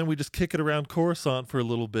yeah, so then we just kick it around Coruscant for a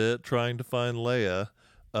little bit, trying to find Leia,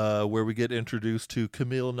 where we get introduced to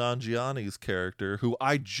Kumail Nanjiani's character, who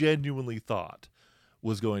I genuinely thought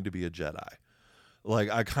was going to be a Jedi. Like,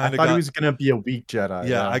 I thought he was going to be a weak Jedi.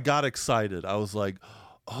 Yeah, I got excited. I was like,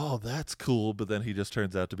 oh, that's cool. But then he just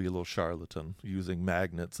turns out to be a little charlatan using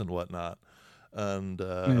magnets and whatnot. And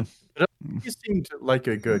he seemed like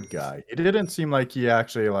a good guy. It didn't seem like he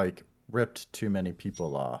actually like ripped too many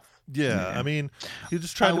people off. Yeah, I mean, he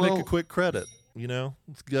just tried to make a quick credit. You know,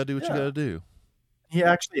 you gotta do what you gotta do. He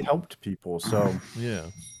actually helped people, so yeah.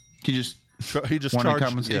 He just charged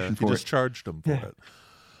compensation for it. He just charged them for it.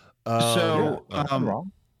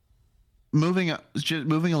 Moving a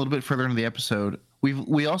little bit further into the episode,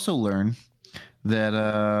 we also learn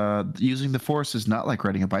that using the Force is not like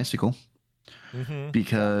riding a bicycle. Mm-hmm.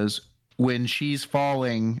 Because when she's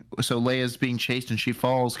falling, so Leia's being chased and she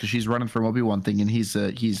falls because she's running from Obi-Wan thinking he's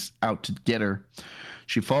out to get her.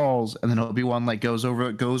 She falls, and then Obi-Wan like goes over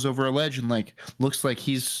a ledge and like looks like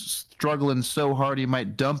he's struggling so hard he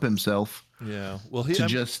might dump himself. Yeah, well,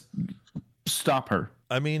 just stop her.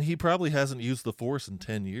 I mean, he probably hasn't used the Force in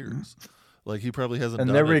 10 years. Like, he probably hasn't. And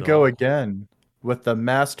done there we go again. With the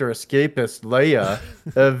master escapist Leia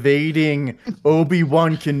evading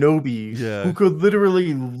Obi-Wan Kenobi, who could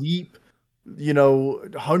literally leap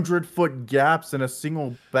 100-foot gaps in a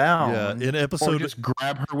single bound. Yeah, in Or episode just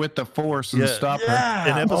grab her with the force and Yeah. stop her.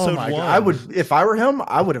 Yeah. In episode my God. 1. I would, if I were him,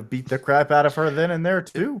 I would have beat the crap out of her then and there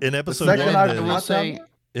too. in The episode second 1, I they- caught them-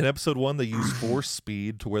 in episode 1, they use force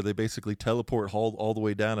speed to where they basically teleport all the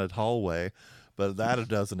way down a hallway, but that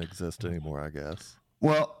doesn't exist anymore, I guess.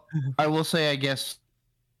 Well, I will say, I guess,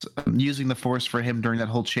 using the force for him during that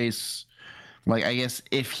whole chase, like, I guess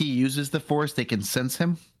if he uses the force, they can sense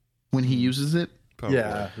him when he uses it. Probably.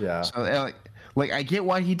 yeah. So, like, I get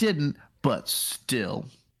why he didn't, but still.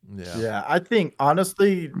 Yeah, I think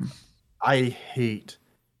honestly, I hate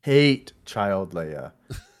child Leia.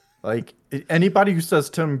 Like anybody who says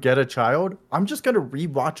Tim get a child, I'm just gonna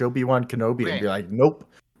rewatch Obi-Wan Kenobi Okay. and be like, nope,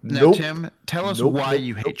 Now, nope. Tim, tell us Nope, why nope,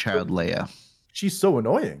 you hate nope, Child Leia. She's so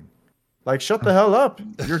annoying. Like, shut the hell up.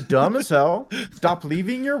 You're dumb as hell. Stop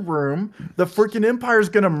leaving your room. The freaking Empire's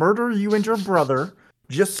gonna murder you and your brother.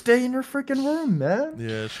 Just stay in your freaking room, man.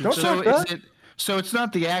 Yeah, she's Don't just- say- So like is it? So it's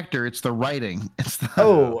not the actor; it's the writing. It's the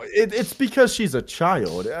It's because she's a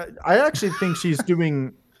child. I actually think she's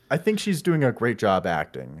doing. I think she's doing a great job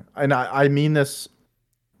acting, and I mean this,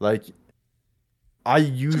 like, I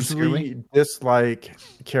usually dislike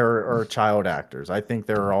or child actors. I think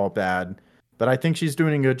they're all bad, but I think she's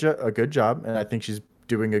doing a good job, and I think she's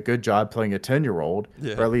doing a good job playing a 10-year-old,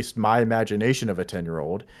 Yeah. or at least my imagination of a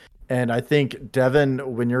 10-year-old. And I think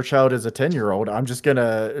Devin, when your child is a 10-year-old, I'm just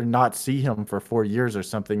gonna not see him for 4 years or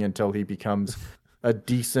something until he becomes a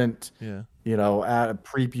decent, yeah.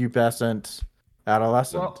 prepubescent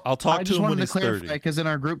adolescent. Well, I'll talk I to just him when wanted he's to clarify 30. because in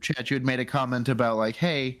our group chat you had made a comment about like,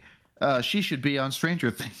 hey, she should be on Stranger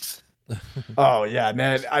Things. Oh yeah,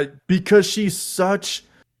 man. Because she's such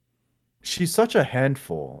a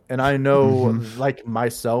handful, and I know, like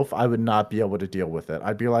myself, I would not be able to deal with it.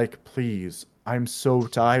 I'd be like, please, I'm so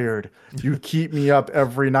tired. You keep me up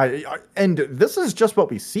every night, and this is just what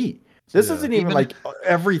we see. This Yeah. isn't even like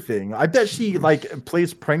everything. I bet she like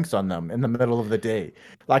plays pranks on them in the middle of the day.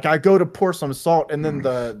 Like I go to pour some salt, and then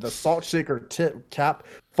the salt shaker cap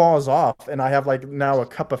falls off, and I have like now a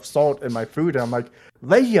cup of salt in my food, and I'm like,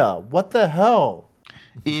 Leia, what the hell?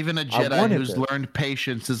 Even a Jedi wanted who's it. learned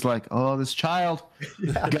patience is like, oh, this child,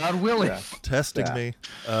 God willing. Yeah. Testing Yeah.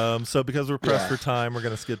 me. So because we're pressed Yeah. for time, we're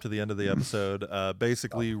going to skip to the end of the episode.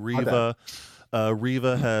 Basically, my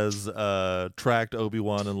Reva has tracked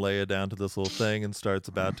Obi-Wan and Leia down to this little thing and starts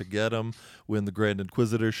about to get them when the Grand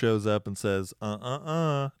Inquisitor shows up and says,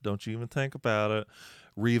 don't you even think about it.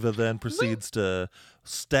 Reva then proceeds to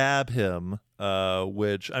stab him,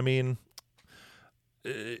 which, I mean,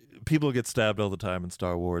 people get stabbed all the time in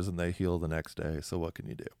Star Wars and they heal the next day, so what can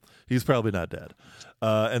you do? He's probably not dead.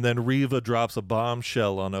 And then Reva drops a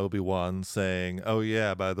bombshell on Obi-Wan saying, oh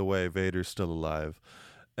yeah, by the way, Vader's still alive.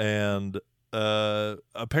 And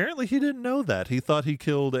apparently he didn't know that. He thought he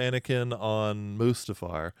killed Anakin on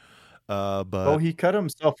Mustafar. But He cut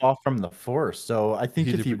himself off from the Force, so I think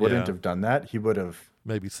He if did- he wouldn't yeah. have done that, he would have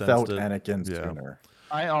maybe sensed felt it. Anakin Yeah. sooner.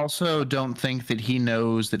 I also don't think that he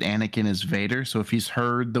knows that Anakin is Vader. So if he's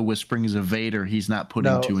heard the whisperings of Vader, he's not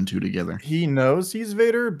putting No. 2 and 2 together. He knows he's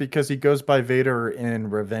Vader because he goes by Vader in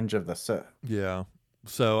Revenge of the Sith. Yeah.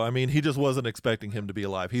 So, I mean, he just wasn't expecting him to be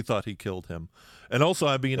alive. He thought he killed him. And also,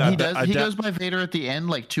 I mean, He goes by Vader at the end,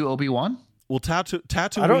 like to Obi-Wan. well,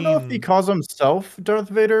 Tatooine. I don't know if he calls himself Darth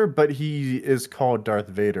Vader, but he is called Darth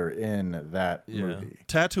Vader in that movie.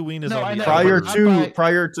 Tatooine is No, on I the know, Prior but outer- I'm to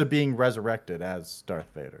prior to being resurrected as Darth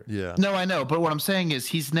Vader. Yeah. No, I know. But what I'm saying is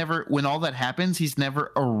he's never, when all that happens, he's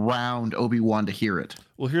never around Obi-Wan to hear it.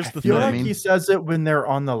 Well, here's the I feel thing. like I mean? he says it when they're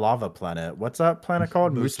on the lava planet. What's that planet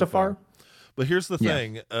called? Mustafar? But here's the Yeah.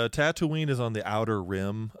 thing. Tatooine is on the outer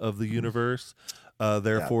rim of the universe.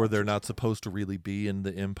 Therefore, they're not supposed to really be in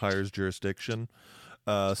the Empire's jurisdiction.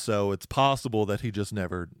 So it's possible that he just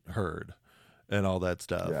never heard and all that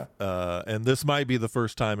stuff. Yeah. And this might be the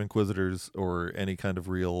first time Inquisitors or any kind of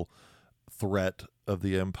real threat of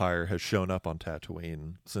the Empire has shown up on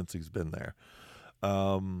Tatooine since he's been there.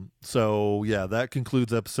 So yeah, that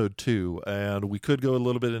concludes episode 2, and we could go a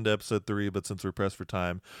little bit into episode 3, but since we're pressed for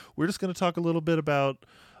time, we're just going to talk a little bit about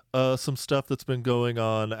some stuff that's been going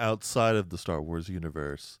on outside of the Star Wars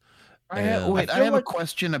universe. I have, And- wait, I feel have like- a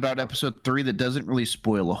question about episode 3 that doesn't really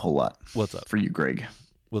spoil a whole lot What's up? for you, Greg.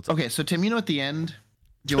 What's up? Okay, so Tim, you know at the end,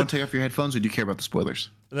 do you want to take off your headphones or do you care about the spoilers?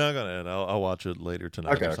 No, I'm gonna end. I'll watch it later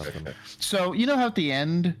tonight or something. So you know how at the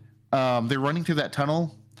end, they're running through that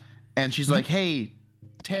tunnel, and she's like, "Hey,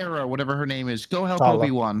 Tara, whatever her name is, go help Tala.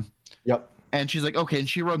 Obi-Wan." Yep. And she's like, "Okay," and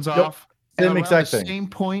she runs off. Same and around exact the thing. Same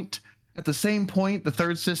point. At the same point, the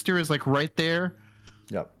third sister is like right there.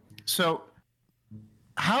 Yep. So,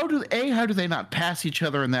 how do they not pass each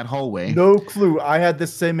other in that hallway? No clue. I had the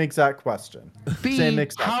same exact question. B, Same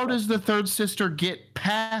exact how question. does the third sister get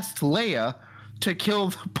past Leia to kill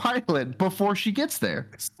the pilot before she gets there?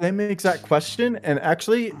 Same exact question. And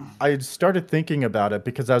actually, I started thinking about it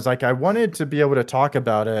because I was like, I wanted to be able to talk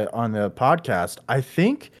about it on the podcast. I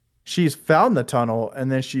think she's found the tunnel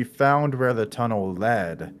and then she found where the tunnel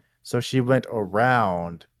led. So she went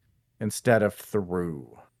around instead of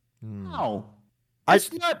through. No. I-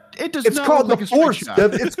 It's not. It does It's not called look the like a straight Force, shot.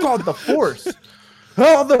 Dev. It's called the Force.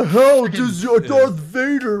 How the hell does Darth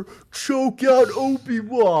Vader choke out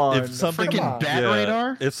Obi-Wan? If something, Freaking bat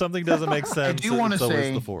radar? if something doesn't make sense, do wanna it's always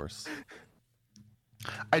say- the Force.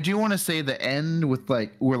 I do want to say the end with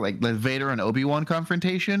where the Vader and Obi-Wan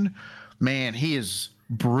confrontation, man, he is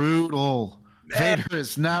brutal. Vader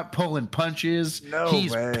is not pulling punches. No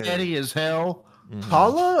He's way. petty as hell.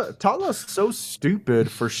 Tala's so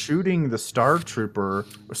stupid for shooting the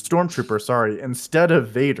stormtrooper, sorry, instead of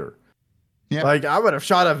Vader. Yeah. Like I would have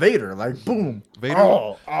shot at Vader, like boom. Vader-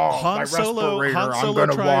 Oh, Han my Solo- respirator. Han I'm Solo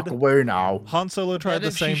gonna walk tried- away now. Han Solo tried Bet the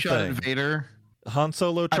if she same shot at thing. Vader, Han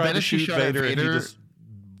Solo bet tried to if she shoot shot at Vader, and he Vader, just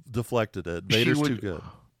deflected it. she Vader's would- too good.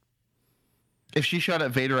 if she shot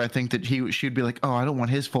at Vader, I think that she'd be like, "Oh, I don't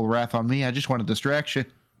want his full wrath on me. I just want a distraction."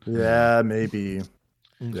 Yeah, maybe.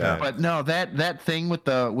 Yeah. But no, that thing with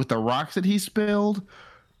the rocks that he spilled,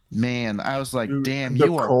 man, I was like, Dude, "Damn, the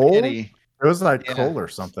you are coal? petty." It was like Yeah. coal or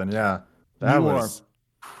something. Yeah, that You was.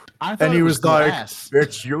 I thought And he it was glass. like,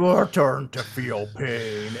 "It's your turn to feel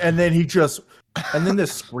pain," and then and then the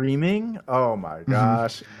screaming. Oh my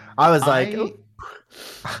gosh! I was like,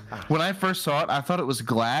 when I first saw it, I thought it was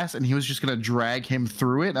glass, and he was just gonna drag him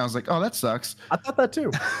through it. And I was like, "Oh, that sucks." I thought that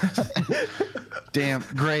too. Damn,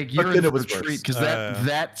 Greg, you're then in it for was a treat worse. because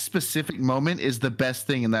that specific moment is the best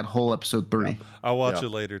thing in that whole episode 3. I'll watch Yeah.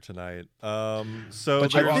 it later tonight. But So you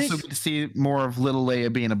there's- also get to see more of little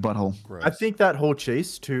Leia being a butthole. Gross. I think that whole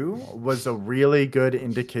chase too was a really good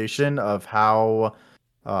indication of how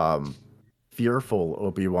fearful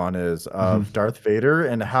Obi-Wan is of Darth Vader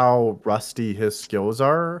and how rusty his skills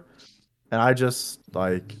are. And I just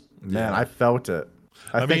man, Yeah. I felt it.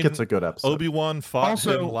 I think mean, it's a good episode. Obi-Wan fought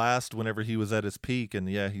Also- him last whenever he was at his peak, and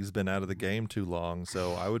yeah, he's been out of the game too long,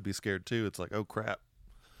 so I would be scared too. It's like, oh crap.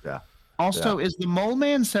 Also, is the Mole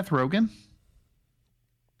Man Seth Rogen?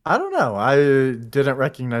 I don't know. I didn't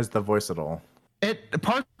recognize the voice at all.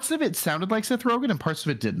 Parts of it sounded like Seth Rogen, and parts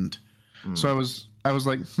of it didn't. So I was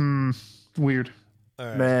like, weird. All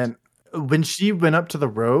right. Man, when she went up to the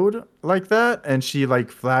road like that and she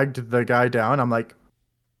flagged the guy down, I'm like,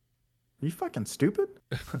 are you fucking stupid?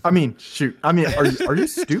 I mean, shoot. I mean, are you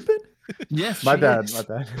stupid? Yes, My she bad. is. My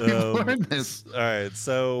bad. We've Um, learned this. All right,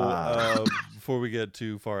 so Ah. before we get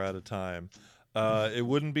too far out of time, it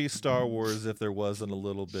wouldn't be Star Wars if there wasn't a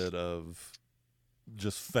little bit of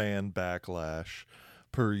just fan backlash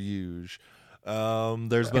per usual.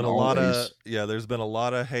 There's been a lot of Always. there's been a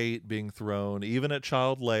lot of hate being thrown, even at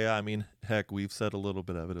Child Leia. I mean, heck, we've said a little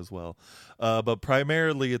bit of it as well, but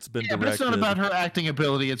primarily it's been Yeah, but directed. it's not about her acting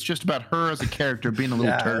ability. It's just about her as a character being a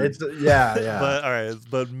little Yeah, turd. yeah. But all right,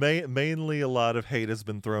 but mainly a lot of hate has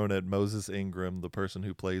been thrown at Moses Ingram, the person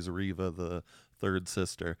who plays Reva, the third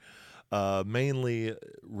sister, mainly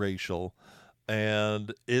racial,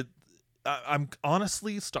 and I'm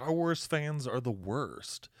honestly, Star Wars fans are the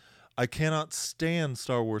worst. I cannot stand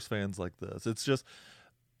Star Wars fans like this. It's just,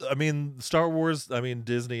 I mean,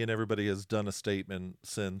 Disney and everybody has done a statement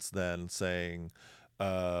since then saying,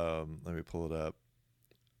 let me pull it up.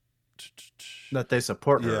 That they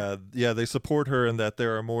support her. Yeah, they support her and that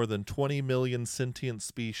there are more than 20 million sentient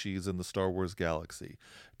species in the Star Wars galaxy.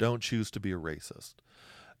 Don't choose to be a racist.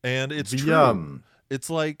 And it's true. It's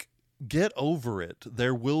like, get over it.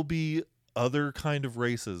 There will be other kind of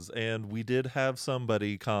races, and we did have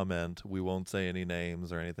somebody comment, we won't say any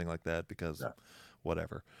names or anything like that because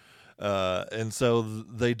whatever. And so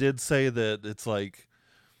they did say that it's like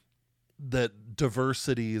that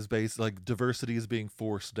diversity is diversity is being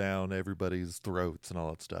forced down everybody's throats and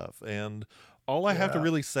all that stuff. And all I have to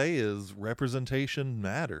really say is representation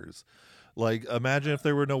matters. Like, imagine if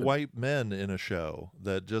there were no white men in a show,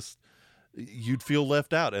 that just, you'd feel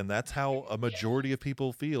left out. And that's how a majority of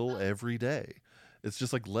people feel every day. It's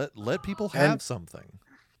just like, let people have something.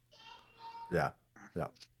 Yeah.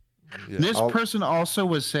 This person also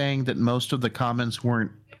was saying that most of the comments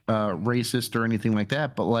weren't racist or anything like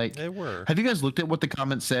that, but They were. have you guys looked at what the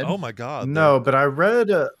comments said? Oh my God. No, but I read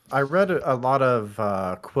a lot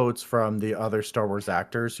of quotes from the other Star Wars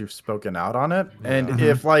actors who've spoken out on it, and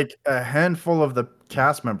if a handful of the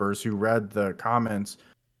cast members who read the comments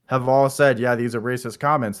have all said, yeah, these are racist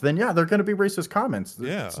comments, then yeah, they're going to be racist comments.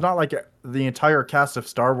 Yeah. It's not like the entire cast of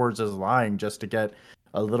Star Wars is lying just to get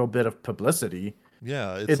a little bit of publicity.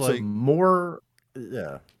 Yeah, It's like more,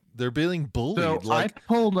 yeah. they're being bullied. So like I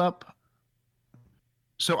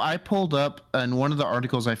pulled up in one of the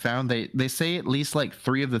articles I found, they say at least like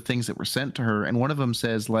 3 of the things that were sent to her, and one of them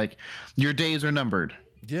says like, your days are numbered.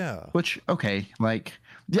 yeah. Which, okay, like,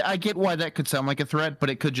 yeah, I get why that could sound like a threat, but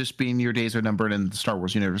it could just mean your days are numbered in the Star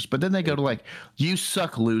Wars universe. But then they go to like, you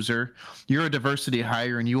suck, loser. You're a diversity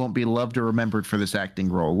hire, and you won't be loved or remembered for this acting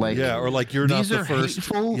role. Like, Yeah, or like you're not these the are first.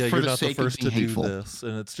 hateful Yeah, for you're the not the sake of first to being do hateful. this,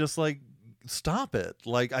 and it's just like, stop it.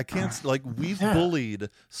 Like I can't. Like we've bullied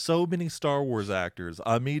so many Star Wars actors.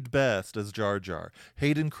 Ahmed Best as Jar Jar,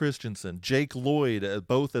 Hayden Christensen, Jake Lloyd,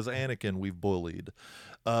 both as Anakin. We've bullied.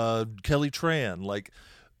 Kelly Tran. Like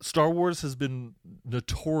Star Wars has been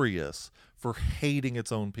notorious for hating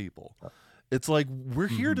its own people. It's like we're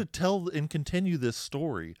here to tell and continue this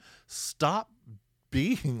story. Stop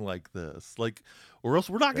being like this, like, or else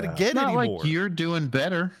we're not going to get Not anymore. like you're doing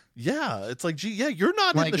better. Yeah, it's like, gee, yeah, you're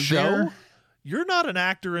not in Like the show. they're- You're not an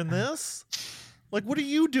actor in this. Like, what are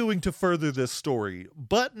you doing to further this story?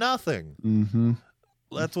 But nothing. Mm-hmm.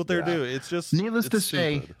 That's what they're doing. It's just Needless it's to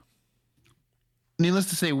say, stupid.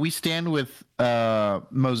 we stand with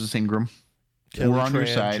Moses Ingram. Kelly we're on your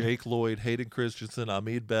Tran, side. Jake Lloyd, Hayden Christensen,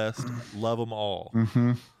 Ahmed Best, love them all.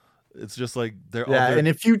 Mm-hmm. It's just like they're Yeah, all and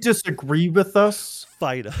if you disagree with us,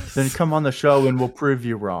 fight us. then come on the show and we'll prove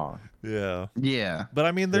you wrong. Yeah. Yeah. But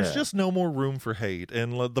I mean, there's Yeah. just no more room for hate.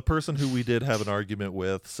 And the person who we did have an argument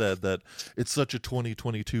with said that it's such a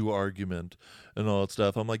 2022 argument and all that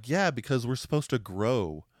stuff. I'm like, yeah, because we're supposed to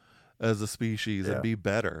grow as a species and be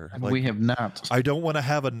better. And Like, we have not. I don't want to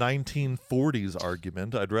have a 1940s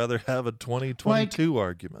argument. I'd rather have a 2022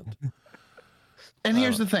 argument. And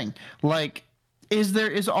here's the thing: like,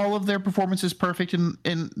 is all of their performances perfect in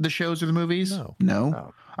the shows or the movies? No.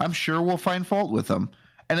 No. I'm sure we'll find fault with them,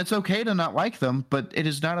 and it's okay to not like them, but it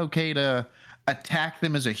is not okay to attack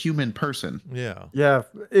them as a human person. Yeah.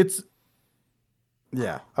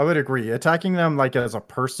 Yeah, I would agree. Attacking them like as a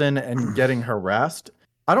person and getting harassed.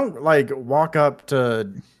 I don't like walk up to,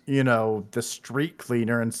 the street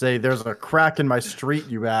cleaner and say, "There's a crack in my street,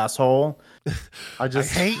 you asshole." I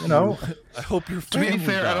just hate you. I hope your To be family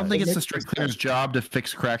fair, I don't dies. think it's It the makes street sense. cleaner's job to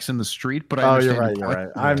fix cracks in the street, but I Oh, understand you're right. the You're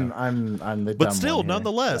point. right. I'm the. But dumb still, one here.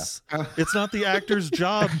 nonetheless, it's not the actor's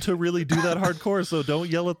job to really do that hardcore. So don't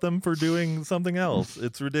yell at them for doing something else.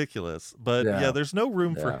 It's ridiculous. But yeah, there's no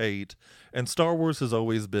room for hate, and Star Wars has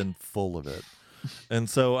always been full of it. And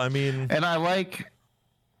so, I mean, And I like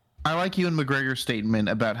Ewan McGregor's statement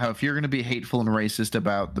about how if you're going to be hateful and racist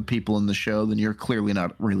about the people in the show, then you're clearly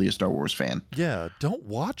not really a Star Wars fan. yeah, don't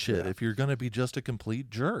watch it if you're going to be just a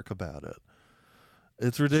complete jerk about it.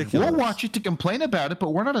 It's ridiculous. We'll watch it to complain about it,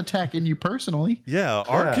 but we're not attacking you personally. Yeah,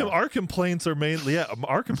 our complaints are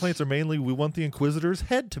mainly we want the Inquisitor's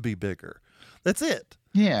head to be bigger. That's it.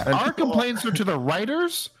 Yeah, our complaints are to the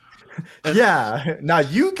writers. Yeah. Now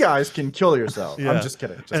you guys can kill yourself. Yeah. I'm just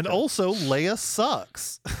kidding. And also, Leia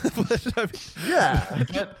sucks. But, I mean, yeah.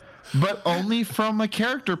 But only from a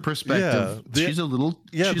character perspective. Yeah, She's a little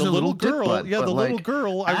the little girl. dick butt, Yeah, but, the little like,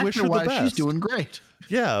 girl. I wish her the actor-wise, best. She's doing great.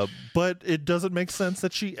 Yeah, but it doesn't make sense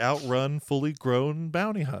that she outrun fully grown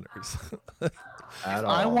bounty hunters. At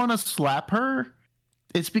all. I want to slap her.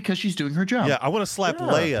 It's because she's doing her job. Yeah, I want to slap Yeah.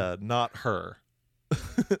 Leia, not her.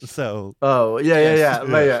 So, Oh yeah.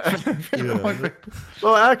 Leia. yeah,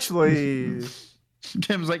 Well, actually,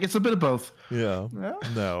 Tim's like, it's a bit of both. yeah, yeah.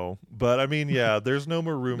 no. But I mean, yeah, there's no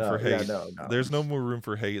more room No, for hate. no. There's no more room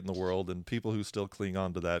for hate in the world, and people who still cling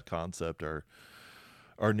on to that concept are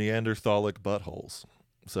Neanderthalic buttholes.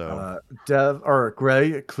 So Dev or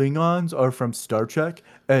Gray Klingons are from Star Trek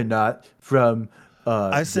and not from.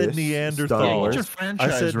 I said this Neanderthal. Star Get Wars. your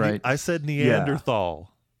franchise right. I said Neanderthal.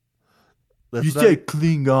 That's You not, said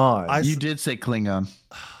Klingon. You did say Klingon.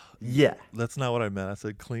 yeah. that's not what I meant. I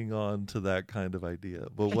said cling on to that kind of idea,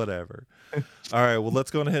 but whatever. All right, well,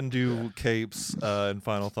 let's go ahead and do capes and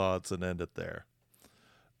final thoughts and end it there.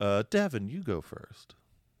 Devin, you go first.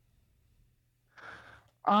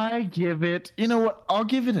 I give it, you know what? I'll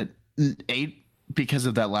give it an 8 because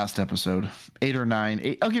of that last episode. 8 or 9.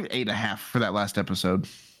 8, I'll give it 8.5 for that last episode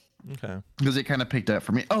Okay. because it kind of picked up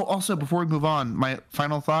for me. Oh, also, before we move on, my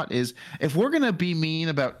final thought is if we're going to be mean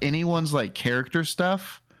about anyone's like character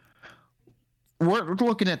stuff, we're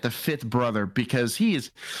looking at the 5th brother because he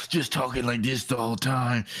is just talking like this the whole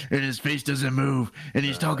time and his face doesn't move and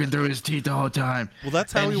he's talking through his teeth the whole time. Well,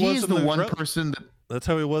 that's how And he was he's in the the one person that That's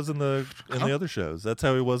how he was in the other shows. That's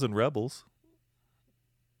how he was in Rebels.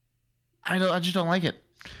 I just don't like it.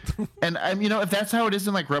 And if that's how it is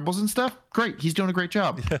in like Rebels and stuff, great. He's doing a great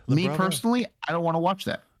job. Yeah, Me bravo. personally, I don't want to watch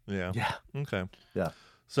that. Yeah. Yeah. Okay. Yeah.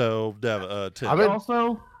 So, Dev, Tim. I would-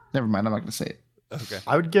 Also, never mind. I'm not going to say it. Okay.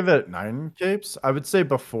 I would give it 9 capes. I would say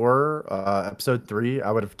before episode 3,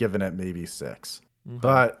 I would have given it maybe 6. Okay.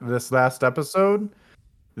 But this last episode,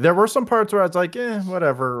 there were some parts where I was like,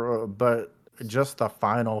 whatever. But just the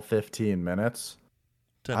final 15 minutes,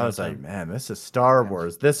 10 I out was of like, 10. man, this is Star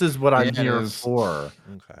Wars. This is what I'm Yeah, it here is. for.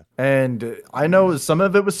 Okay. And I know some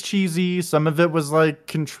of it was cheesy, some of it was like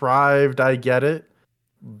contrived. I get it.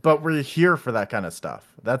 But we're here for that kind of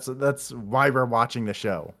stuff. That's why we're watching the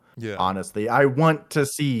show. Yeah. Honestly, I want to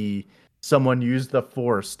see someone use the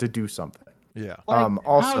Force to do something. Yeah. How's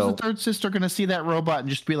Also, the third sister going to see that robot and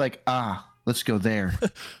just be like, let's go there?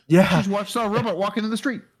 yeah. She's watched a robot walking in the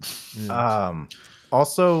street.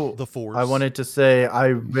 Also, The Force. I wanted to say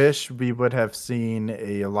I wish we would have seen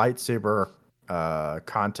a lightsaber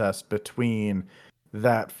contest between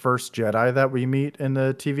that first Jedi that we meet in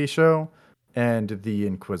the TV show and the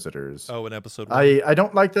Inquisitors. Oh, in episode 1. I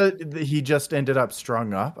don't like that he just ended up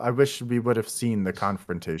strung up. I wish we would have seen the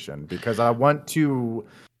confrontation because I want to.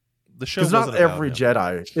 The show Because wasn't not about every him.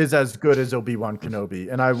 Jedi is as good as Obi-Wan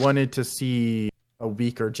Kenobi, and I wanted to see a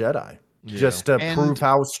weaker Jedi Yeah. just to And- prove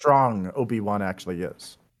how strong Obi-Wan actually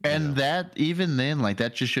is. And that, even then, like,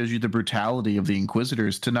 that just shows you the brutality of the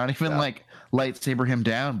Inquisitors to not even, like, lightsaber him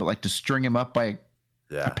down, but, like, to string him up by a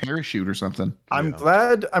Yeah. parachute or something. I'm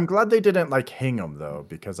Yeah. glad they didn't like hang him though,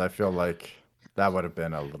 because I feel like that would have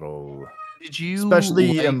been a little, Did you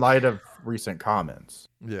especially like, in light of recent comments.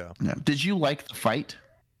 Yeah. Yeah. Did you like the fight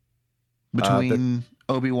The- between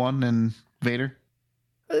Obi-Wan and Vader?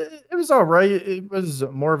 It was all right. It was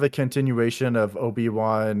more of a continuation of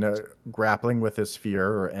Obi-Wan grappling with his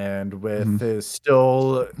fear and with Mhm. his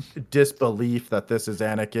still disbelief that this is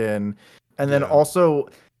Anakin. And then Yeah. also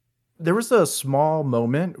there was a small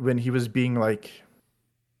moment when he was being like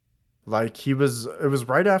it was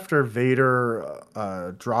right after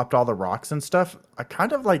Vader dropped all the rocks and stuff. I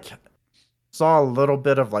kind of like saw a little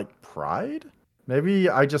bit of like pride. Maybe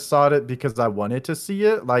I just saw it because I wanted to see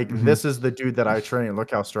it. Like, Mhm. this is the dude that I train.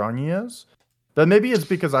 Look how strong he is. But maybe it's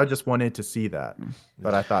because I just wanted to see that.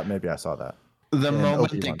 But I thought maybe I saw that. The And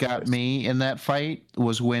moment Obi-Wan's that got face. me in that fight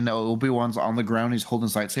was when Obi-Wan's on the ground, he's holding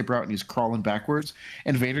his lightsaber out and he's crawling backwards,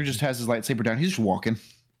 and Vader just has his lightsaber down. He's just walking.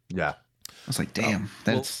 Yeah. I was like, damn,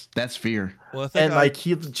 that's fear. Well, I think And like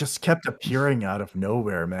he just kept appearing out of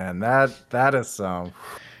nowhere, man. That is some.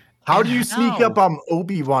 How And do you sneak how? up on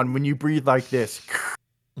Obi-Wan when you breathe like this?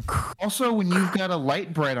 Also, when you've got a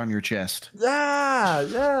light bright on your chest.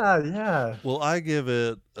 Yeah. Well, I give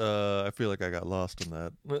it. I feel like I got lost in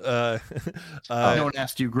that. No one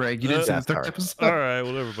asked you, Greg. You didn't see the That's third hard. episode. All right,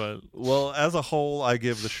 well, never mind. Well, as a whole, I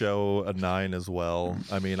give the show a 9 as well.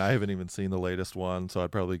 I mean, I haven't even seen the latest one, so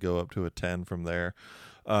I'd probably go up to a 10 from there.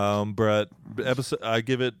 But I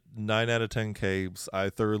give it 9 out of 10 capes. I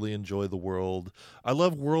thoroughly enjoy the world. I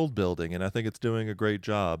love world building, and I think it's doing a great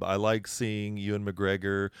job. I like seeing Ewan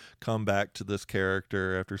McGregor come back to this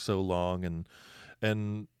character after so long,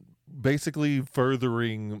 and basically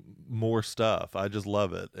furthering more stuff. I just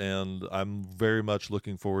love it, and I'm very much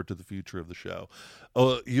looking forward to the future of the show.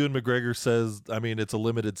 Ewan McGregor says, I mean, it's a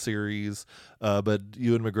limited series, but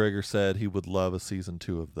Ewan McGregor said he would love a season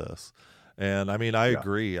 2 of this. And I mean, I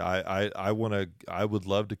agree. I would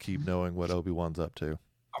love to keep knowing what Obi-Wan's up to.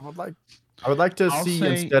 I would like to I'll see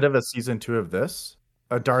say- instead of a season 2 of this,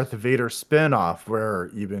 a Darth Vader spin-off where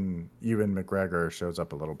even Ewan McGregor shows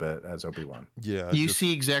up a little bit as Obi-Wan. Yeah. You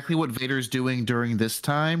see exactly what Vader's doing during this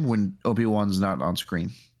time when Obi-Wan's not on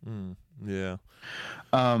screen. Yeah.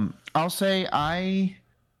 I'll say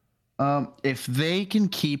if they can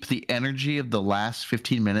keep the energy of the last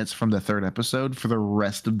 15 minutes from the third episode for the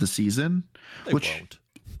rest of the season, They which won't.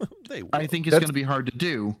 They won't. I think is That's- going to be hard to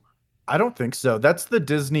do. I don't think so. That's the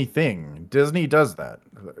Disney thing. Disney does that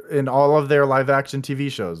in all of their live action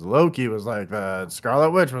TV shows. Loki was like that. Scarlet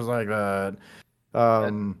Witch was like that.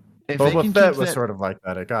 If they Boba can Fett keep was that- sort of like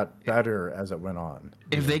that. It got better as it went on.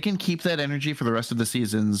 If they can keep that energy for the rest of the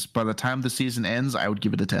seasons, by the time the season ends, I would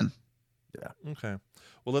give it a 10. Okay.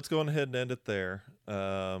 Well, let's go on ahead and end it there.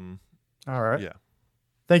 All right. Yeah.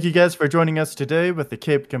 Thank you guys for joining us today with the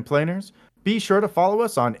Cape Complainers. Be sure to follow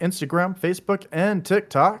us on Instagram, Facebook, and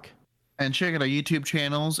TikTok. And check out our YouTube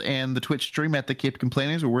channels and the Twitch stream at the Cape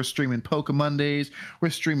Complainers, where we're streaming Poke Mondays,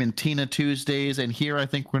 we're streaming Tina Tuesdays, and here I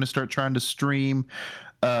think we're going to start trying to stream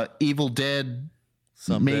Evil Dead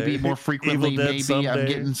Someday. maybe more frequently. Evil Dead Maybe I'm someday.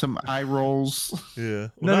 getting some eye rolls. Yeah.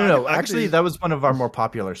 No. Actually, that was one of our more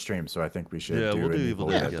popular streams, so I think we should Yeah, do we'll an do Evil Evil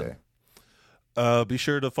Dead Dead again. Day. Be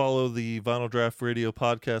sure to follow the Vinyl Draft Radio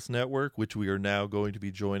Podcast Network, which we are now going to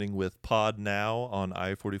be joining with Pod Now on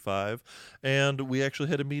I-45. And we actually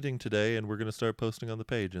had a meeting today, and we're going to start posting on the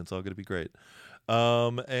page, and it's all going to be great.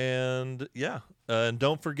 And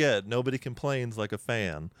don't forget, nobody complains like a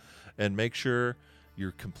fan. And make sure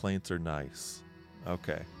your complaints are nice.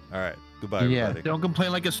 Okay. All right. Goodbye, everybody. Yeah, don't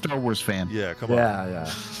complain like a Star Wars fan. Yeah, come on.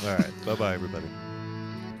 Yeah. All right. Bye-bye, everybody.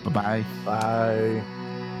 Bye-bye. Bye.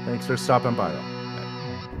 Thanks for stopping by.